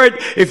for it.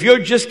 If you're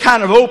just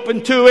kind of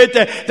open to it,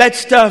 that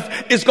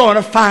stuff is going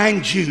to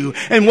find you.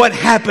 And what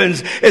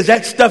happens is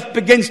that stuff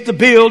begins to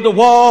build a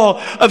wall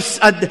of,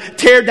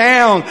 tear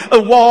down a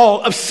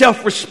wall of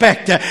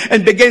self-respect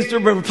and begins to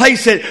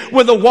replace it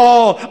with a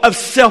wall of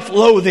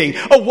self-loathing,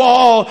 a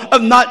wall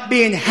of not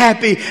being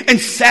happy and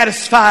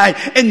satisfied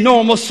in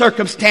normal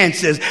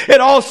circumstances. It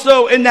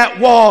also, in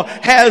that wall,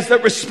 has the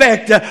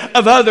respect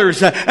of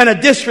others and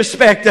a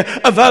disrespect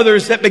of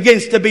others that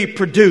begins to be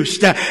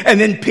produced. And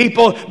then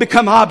people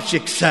become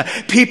objects.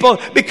 People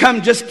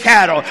become just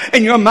cattle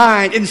in your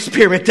mind and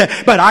spirit.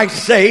 But I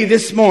say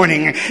this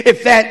morning,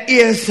 if that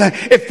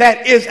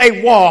is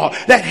a wall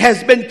that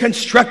has been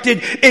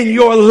constructed in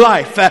your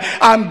life,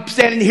 I'm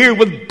standing here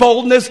with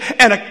boldness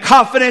and a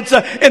confidence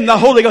in the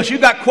Holy Ghost. You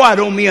got quiet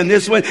on me on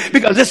this one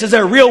because this is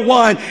a real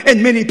one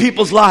in many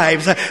people's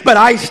lives. But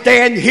I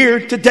stand here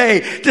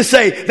today to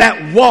say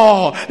that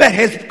wall that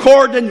has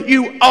cordoned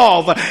you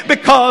off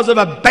because of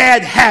a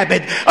bad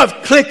habit of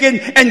clicking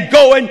and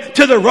going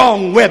to the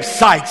wrong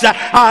websites,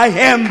 I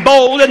am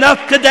bold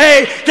enough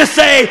today to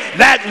say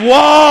that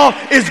wall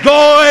is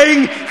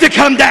going to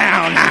come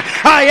down.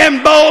 I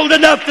am bold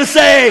enough to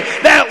say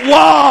that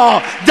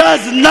wall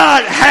does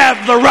not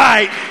have the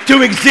right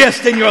to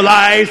exist in your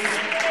life.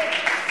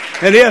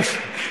 And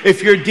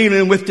if you're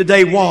dealing with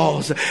today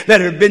walls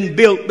that have been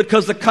built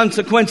because the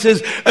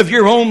consequences of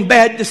your own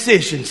bad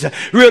decisions,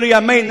 really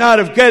I may not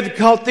have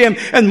caught them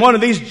in one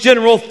of these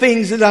general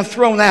things that I've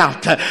thrown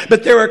out,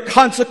 but there are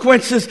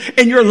consequences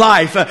in your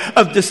life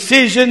of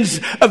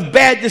decisions, of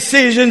bad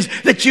decisions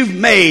that you've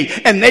made,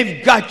 and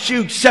they've got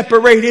you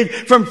separated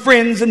from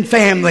friends and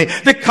family.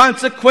 The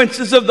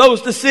consequences of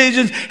those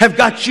decisions have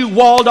got you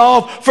walled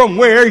off from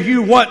where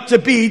you want to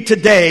be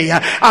today.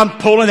 I'm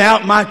pulling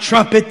out my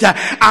trumpet,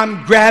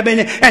 I'm grabbing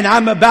it, and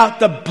I'm about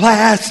to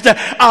blast.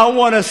 I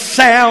want to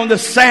sound the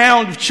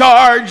sound of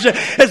charge.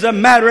 As a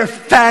matter of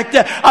fact,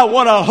 I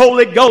want a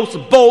Holy Ghost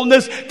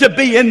boldness to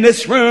be in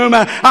this room.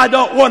 I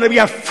don't want to be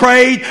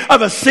afraid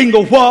of a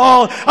single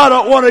wall. I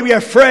don't want to be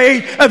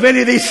afraid of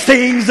any of these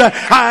things.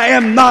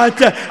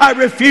 I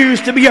refuse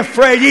to be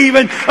afraid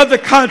even of the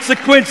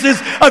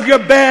consequences of your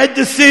bad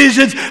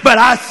decisions. But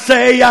I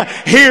say,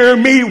 hear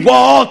me,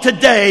 wall,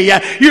 today.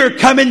 You're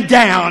coming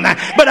down.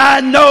 But I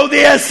know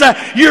this,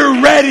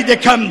 you're ready to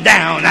come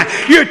down.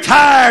 You're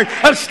tired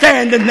of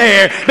standing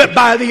there, but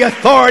by the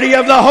authority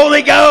of the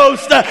Holy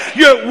Ghost,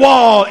 your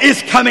wall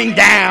is coming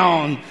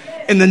down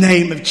in the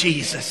name of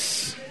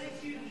Jesus.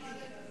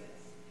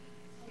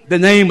 The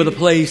name of the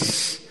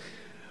place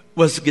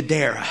was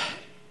Gadara.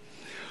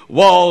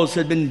 Walls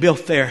had been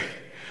built there,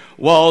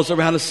 walls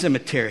around a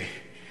cemetery,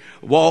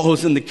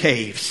 walls in the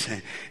caves.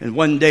 And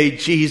one day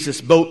Jesus'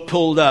 boat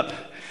pulled up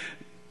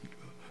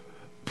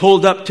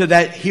to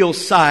that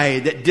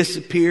hillside that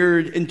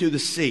disappeared into the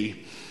sea.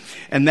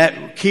 And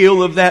that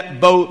keel of that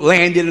boat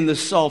landed in the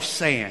soft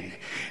sand.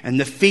 And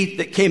the feet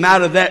that came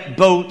out of that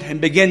boat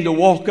and began to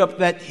walk up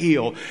that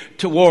hill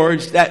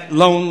towards that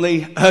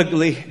lonely,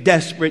 ugly,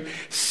 desperate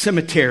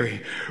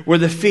cemetery were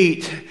the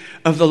feet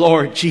of the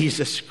Lord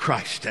Jesus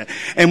Christ.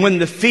 And when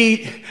the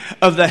feet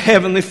of the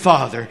Heavenly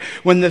Father,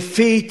 when the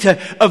feet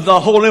of the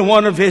Holy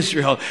One of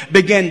Israel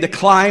began to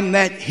climb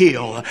that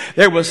hill,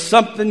 there was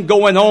something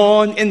going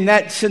on in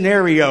that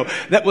scenario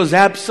that was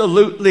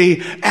absolutely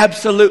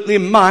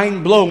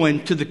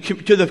mind-blowing to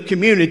the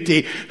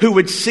community who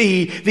would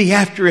see the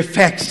after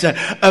effects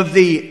of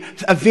the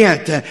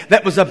event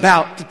that was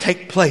about to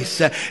take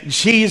place.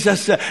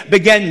 Jesus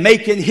began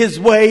making his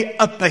way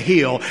up a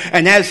hill,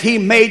 and as he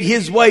made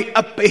his way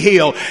up a hill,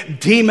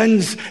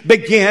 demons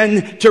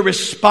began to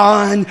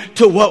respond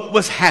to what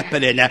was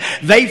happening.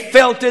 They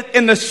felt it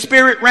in the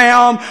spirit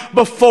realm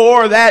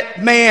before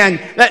that man,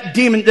 that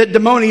demon, that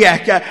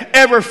demoniac,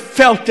 ever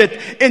felt it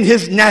in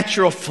his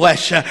natural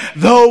flesh.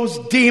 Those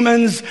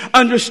demons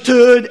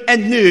understood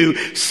and knew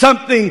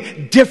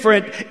something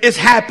different is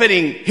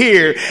happening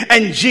here.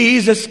 And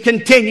Jesus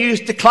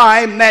continues to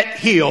climb that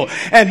hill.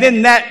 And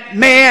then that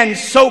man,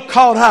 so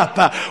caught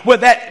up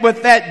with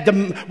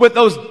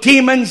those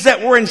demons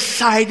that were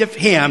inside of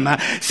him,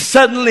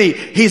 suddenly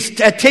his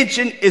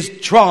attention is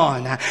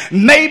drawn.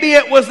 Maybe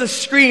it was the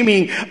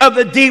screaming of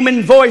the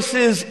demon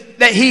voices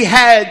that he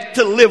had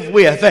to live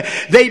with.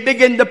 They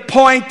begin to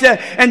point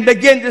and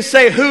begin to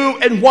say, who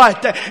and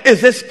what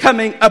is this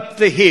coming up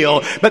the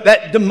hill? But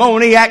that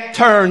demoniac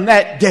turned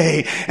that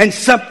day, and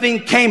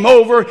something came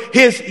over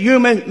his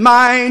human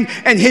mind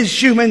and his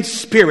human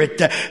spirit.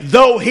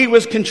 Though he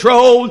was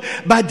controlled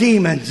by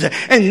demons,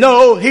 and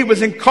though he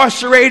was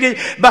incarcerated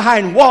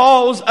behind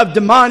walls of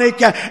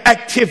demonic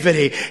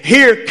activity,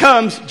 here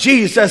comes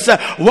Jesus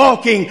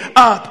walking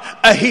up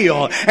a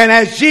hill. And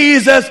as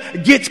Jesus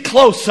gets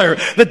closer,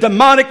 the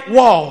demonic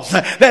walls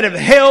that have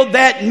held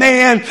that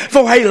man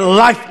for a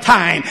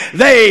lifetime,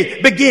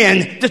 they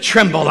begin to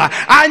tremble.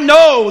 I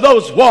know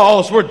those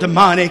walls were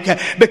demonic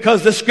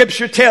because the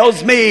scripture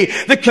tells me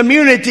the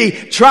community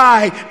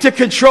tried to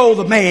control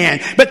the man,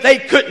 but they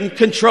couldn't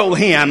control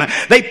him.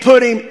 They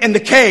put him in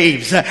the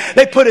caves.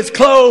 They put his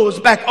clothes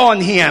back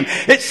on him.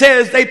 It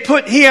says they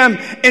put him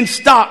in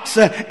stocks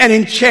and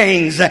in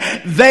chains.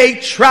 They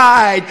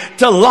tried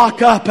to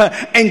lock up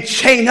and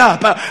chain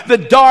up the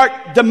dark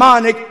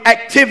demonic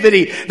activity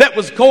that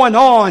was going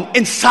on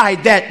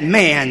inside that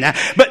man.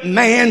 But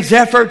man's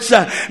efforts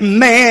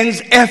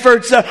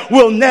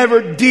will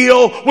never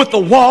deal with the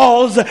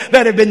walls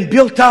that have been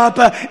built up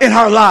in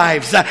our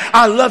lives.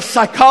 I love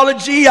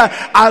psychology.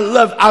 I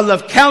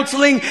love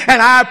counseling,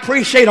 and I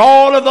appreciate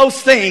all of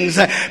those things.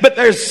 But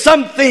there's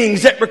some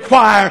things that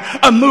require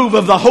a move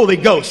of the Holy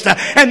Ghost.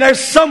 And there's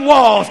some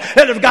walls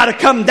that have got to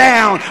come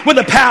down with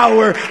the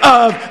power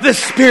of the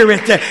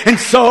Spirit. And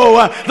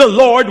so the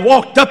Lord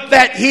walked up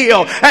that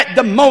hill. That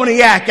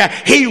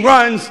demoniac, he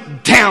runs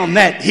down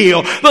that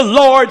hill. The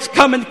Lord's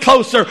coming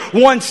closer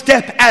one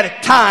step at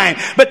a time.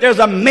 But there's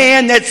a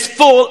man that's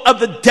full of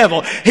the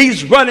devil.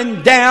 He's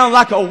running down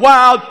like a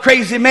wild,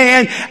 crazy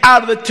man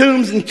out of the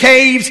tombs and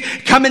caves,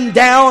 coming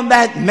down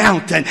that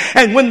mountain.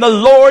 And when the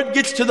Lord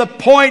gets to the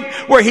point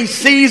where he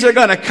sees they're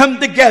going to come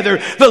together,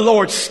 the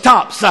Lord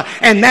stops.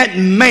 And that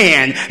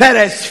man that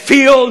is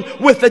filled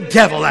with the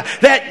devil,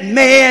 that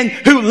man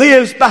who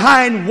lives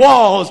behind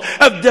walls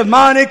of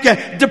demonic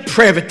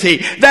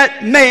depravity,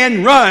 that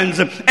man runs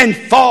and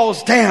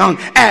falls down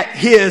at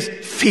his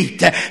feet.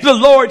 The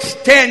Lord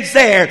stands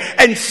there,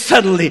 and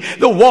suddenly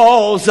the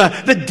walls,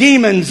 the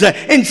demons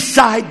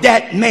inside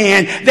that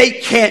man, they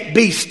can't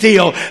be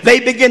still. They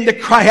begin to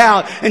cry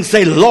out and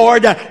say,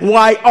 Lord,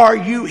 why are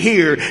you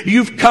here?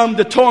 You've come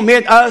to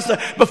torment us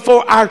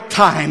before our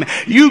time.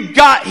 You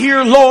got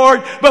here,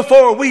 Lord,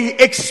 before we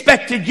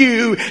expected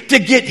you to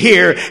get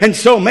here. And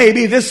so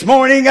maybe this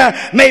morning,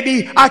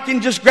 maybe I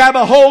can just grab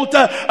a hold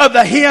of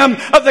the hem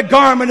of the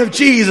garment of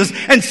Jesus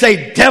and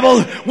say,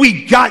 devil,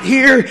 we got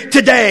here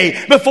today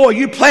before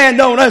you planned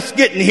on us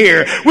getting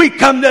here. We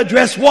come to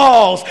address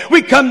walls.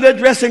 We come to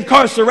address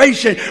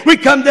incarceration. We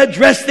come to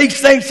address these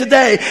things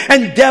today.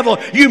 And devil,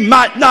 you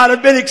might not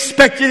have been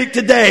expecting it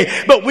today,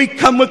 but we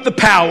come with the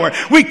power.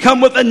 We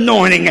come with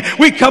anointing.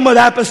 We come with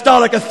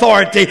apostolic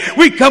authority.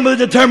 We come with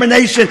the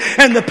determination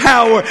and the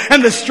power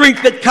and the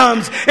strength that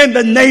comes in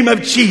the name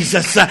of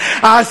Jesus.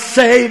 I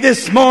say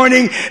this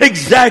morning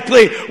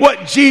exactly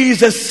what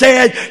Jesus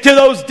said to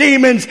those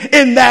demons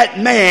in that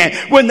man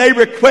when they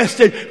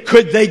requested,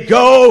 could they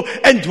go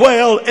and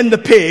dwell in the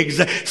pigs?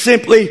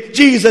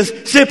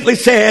 Jesus simply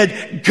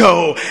said,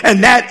 go.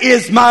 And that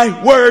is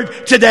my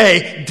word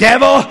today.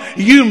 Devil,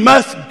 you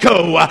must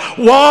go.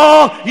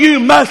 Wall, you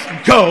must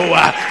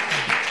go.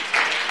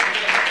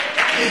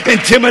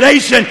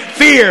 Intimidation,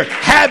 fear,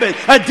 habit,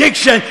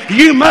 addiction,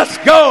 you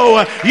must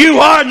go. You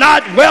are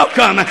not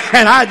welcome.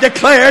 And I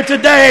declare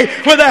today,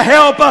 with the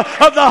help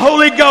of the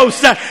Holy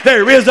Ghost,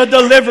 there is a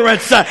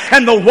deliverance.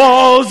 And the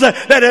walls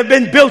that have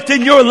been built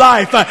in your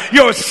life,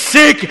 you're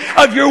sick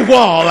of your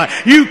wall.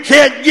 You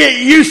can't get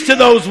used to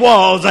those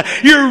walls.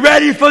 You're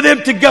ready for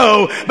them to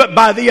go. But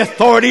by the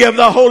authority of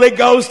the Holy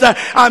Ghost,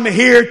 I'm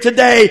here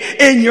today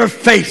in your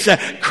face,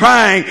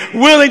 crying,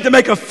 willing to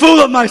make a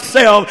fool of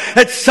myself,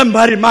 that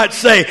somebody might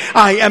say,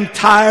 I am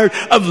tired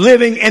of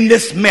living in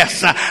this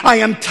mess. I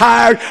am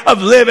tired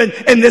of living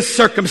in this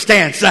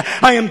circumstance.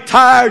 I am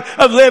tired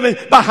of living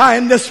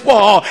behind this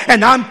wall,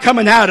 and I'm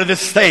coming out of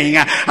this thing.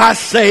 I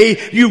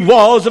say, you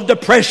walls of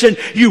depression,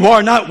 you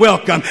are not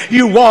welcome.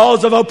 You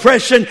walls of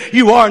oppression,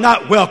 you are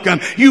not welcome.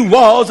 You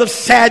walls of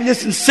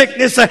sadness and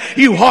sickness,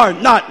 you are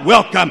not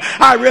welcome.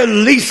 I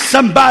release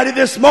somebody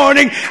this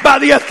morning by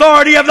the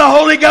authority of the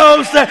Holy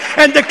Ghost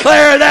and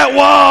declare that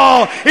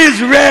wall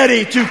is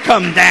ready to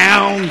come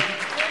down.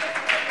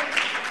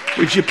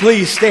 Would you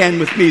please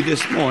stand with me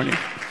this morning?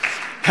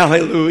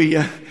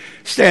 Hallelujah.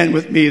 Stand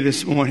with me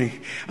this morning.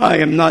 I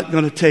am not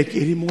going to take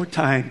any more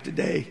time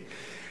today.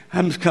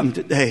 I'm come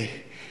today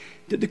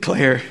to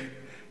declare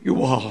your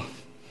wall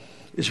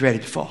is ready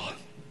to fall.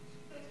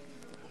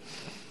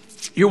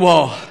 Your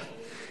wall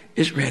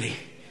is ready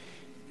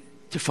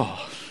to fall.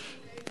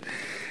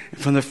 And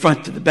from the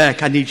front to the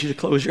back, I need you to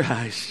close your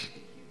eyes.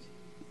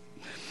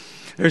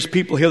 There's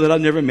people here that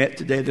I've never met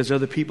today. There's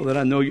other people that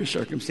I know your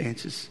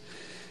circumstances.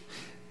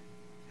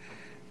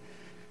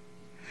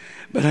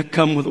 But I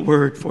come with a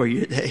word for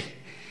you today.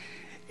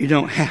 You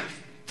don't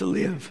have to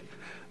live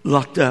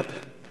locked up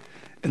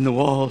in the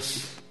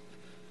walls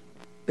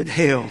that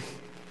hell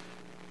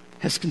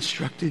has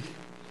constructed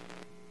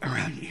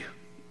around you.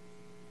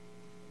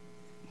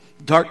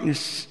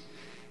 Darkness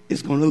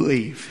is going to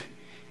leave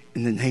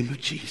in the name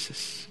of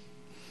Jesus.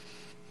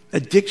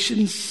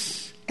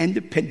 Addictions and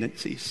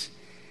dependencies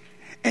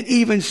and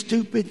even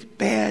stupid,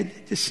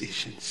 bad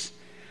decisions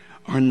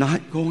are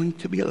not going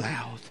to be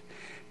allowed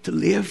to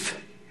live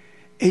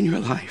in your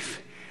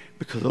life,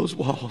 because those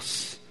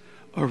walls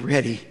are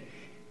ready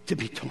to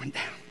be torn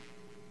down.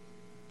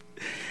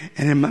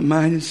 And in my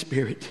mind and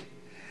spirit,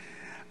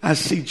 I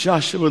see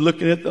Joshua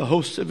looking at the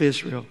hosts of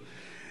Israel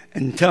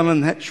and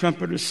telling that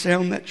trumpeter to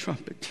sound that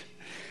trumpet.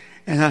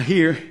 And I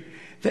hear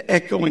the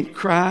echoing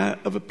cry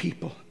of a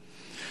people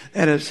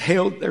that has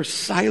held their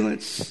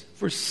silence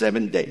for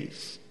 7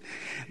 days.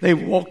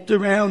 They've walked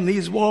around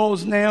these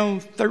walls now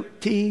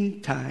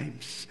 13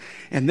 times.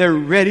 And they're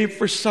ready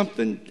for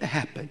something to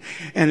happen.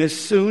 And as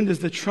soon as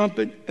the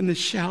trumpet and the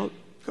shout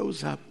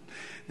goes up,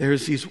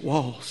 there's these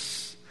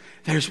walls.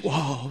 There's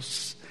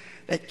walls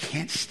that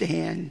can't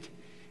stand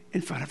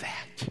in front of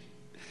that.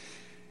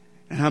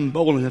 And I'm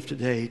bold enough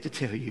today to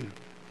tell you,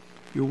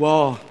 your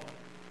wall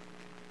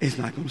is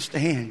not going to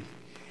stand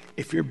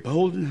if you're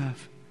bold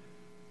enough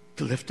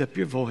to lift up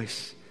your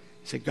voice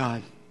and say,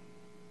 God,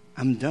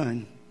 I'm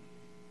done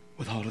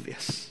with all of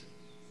this.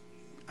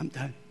 I'm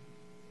done.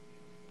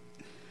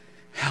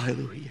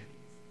 Hallelujah.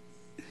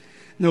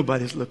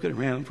 Nobody's looking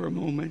around for a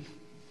moment.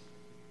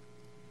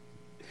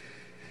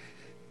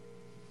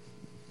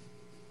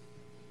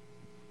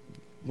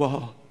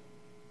 Wall,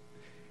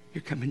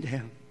 you're coming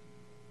down.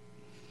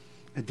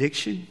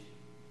 Addiction,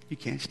 you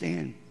can't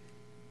stand.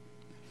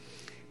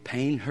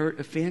 Pain, hurt,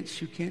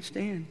 offense, you can't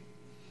stand.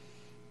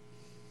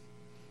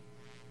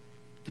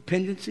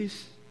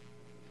 Dependencies,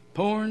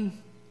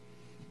 porn,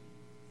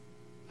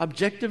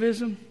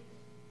 objectivism,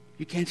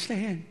 you can't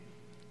stand.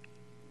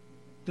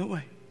 No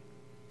way.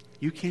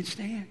 You can't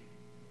stand.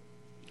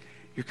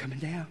 You're coming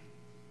down.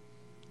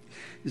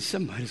 And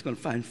somebody's going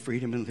to find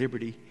freedom and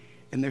liberty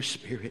in their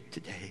spirit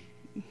today.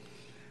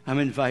 I'm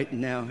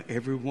inviting now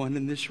everyone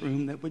in this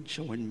room that would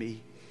join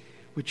me.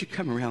 Would you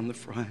come around the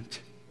front?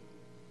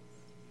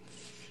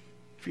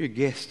 If you're a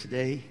guest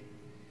today,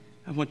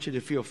 I want you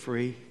to feel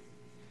free.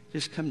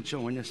 Just come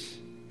join us.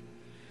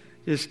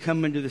 Just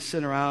come into the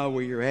center aisle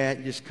where you're at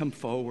and just come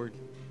forward.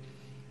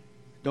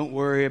 Don't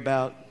worry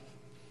about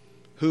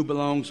who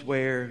belongs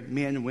where,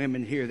 men,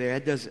 women, here, there.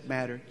 It doesn't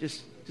matter.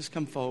 Just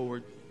come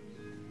forward.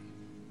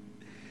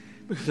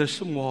 Because there's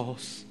some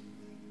walls.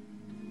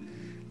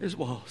 There's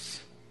walls.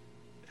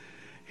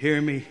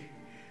 Hear me.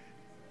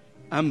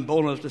 I'm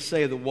bold enough to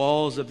say the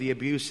walls of the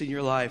abuse in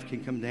your life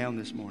can come down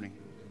this morning.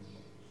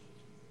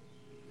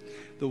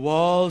 The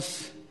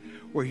walls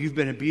where you've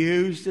been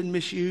abused and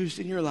misused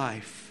in your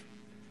life.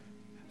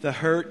 The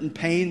hurt and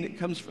pain that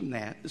comes from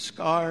that. The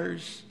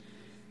scars.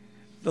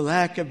 The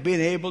lack of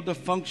being able to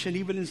function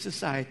even in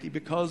society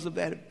because of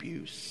that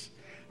abuse.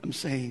 I'm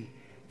saying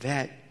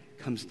that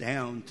comes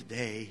down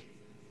today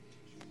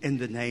in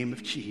the name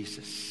of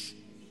Jesus.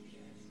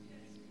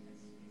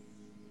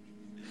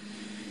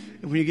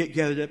 And when you get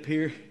gathered up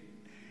here,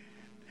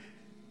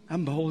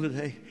 I'm bold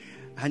today.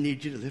 I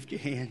need you to lift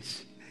your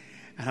hands.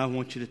 And I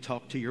want you to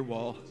talk to your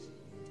wall.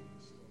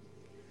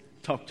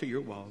 Talk to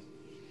your wall.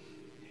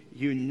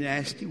 You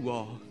nasty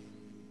wall.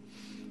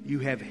 You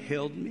have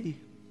held me.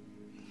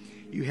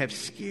 You have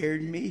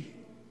scared me.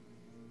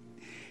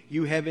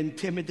 You have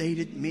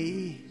intimidated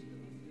me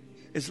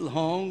as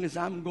long as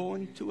I'm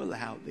going to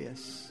allow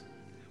this.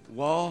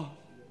 Wall,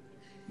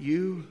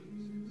 you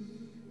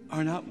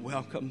are not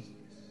welcome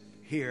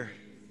here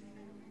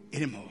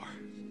anymore.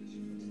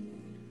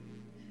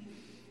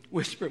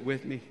 Whisper it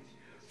with me.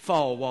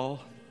 Fall,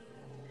 wall.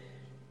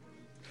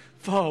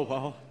 Fall,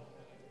 wall.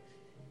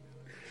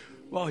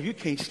 Wall, you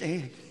can't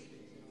stand.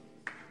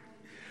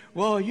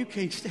 Wall, you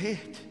can't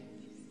stand.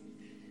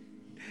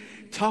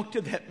 Talk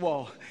to that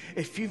wall.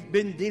 If you've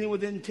been dealing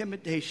with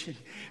intimidation,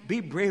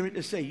 be brave enough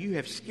to say, you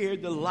have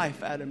scared the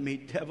life out of me,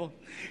 devil.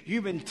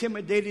 You've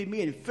intimidated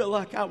me and feel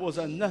like I was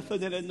a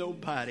nothing and a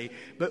nobody.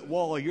 But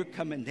wall, you're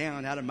coming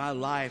down out of my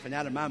life and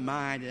out of my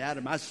mind and out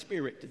of my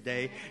spirit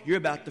today. You're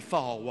about to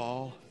fall,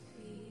 wall.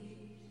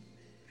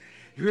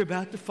 You're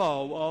about to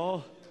fall,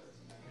 wall.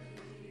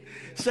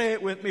 Say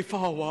it with me,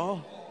 fall,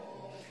 wall.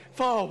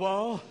 Fall,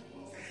 wall.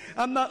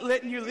 I'm not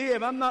letting you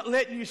live. I'm not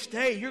letting you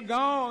stay. You're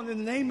gone in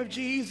the name of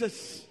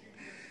Jesus.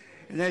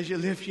 And as you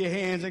lift your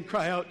hands and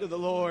cry out to the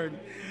Lord,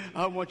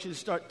 I want you to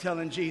start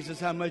telling Jesus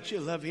how much you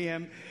love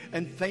Him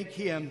and thank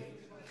Him.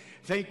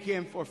 Thank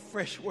Him for a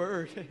fresh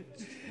word.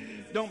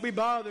 Don't be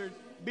bothered.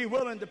 Be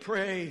willing to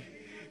pray.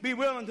 Be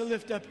willing to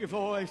lift up your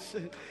voice.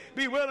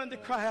 Be willing to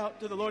cry out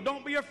to the Lord.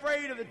 Don't be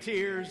afraid of the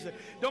tears.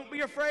 Don't be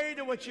afraid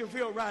of what you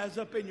feel rise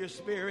up in your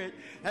spirit.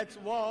 That's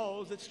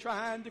walls that's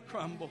trying to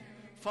crumble.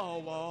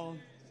 Fall, wall.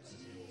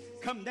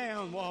 Come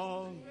down,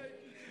 wall.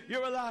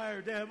 You're a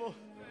liar, devil.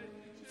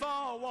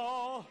 Fall,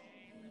 wall.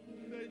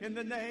 In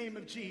the name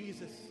of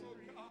Jesus.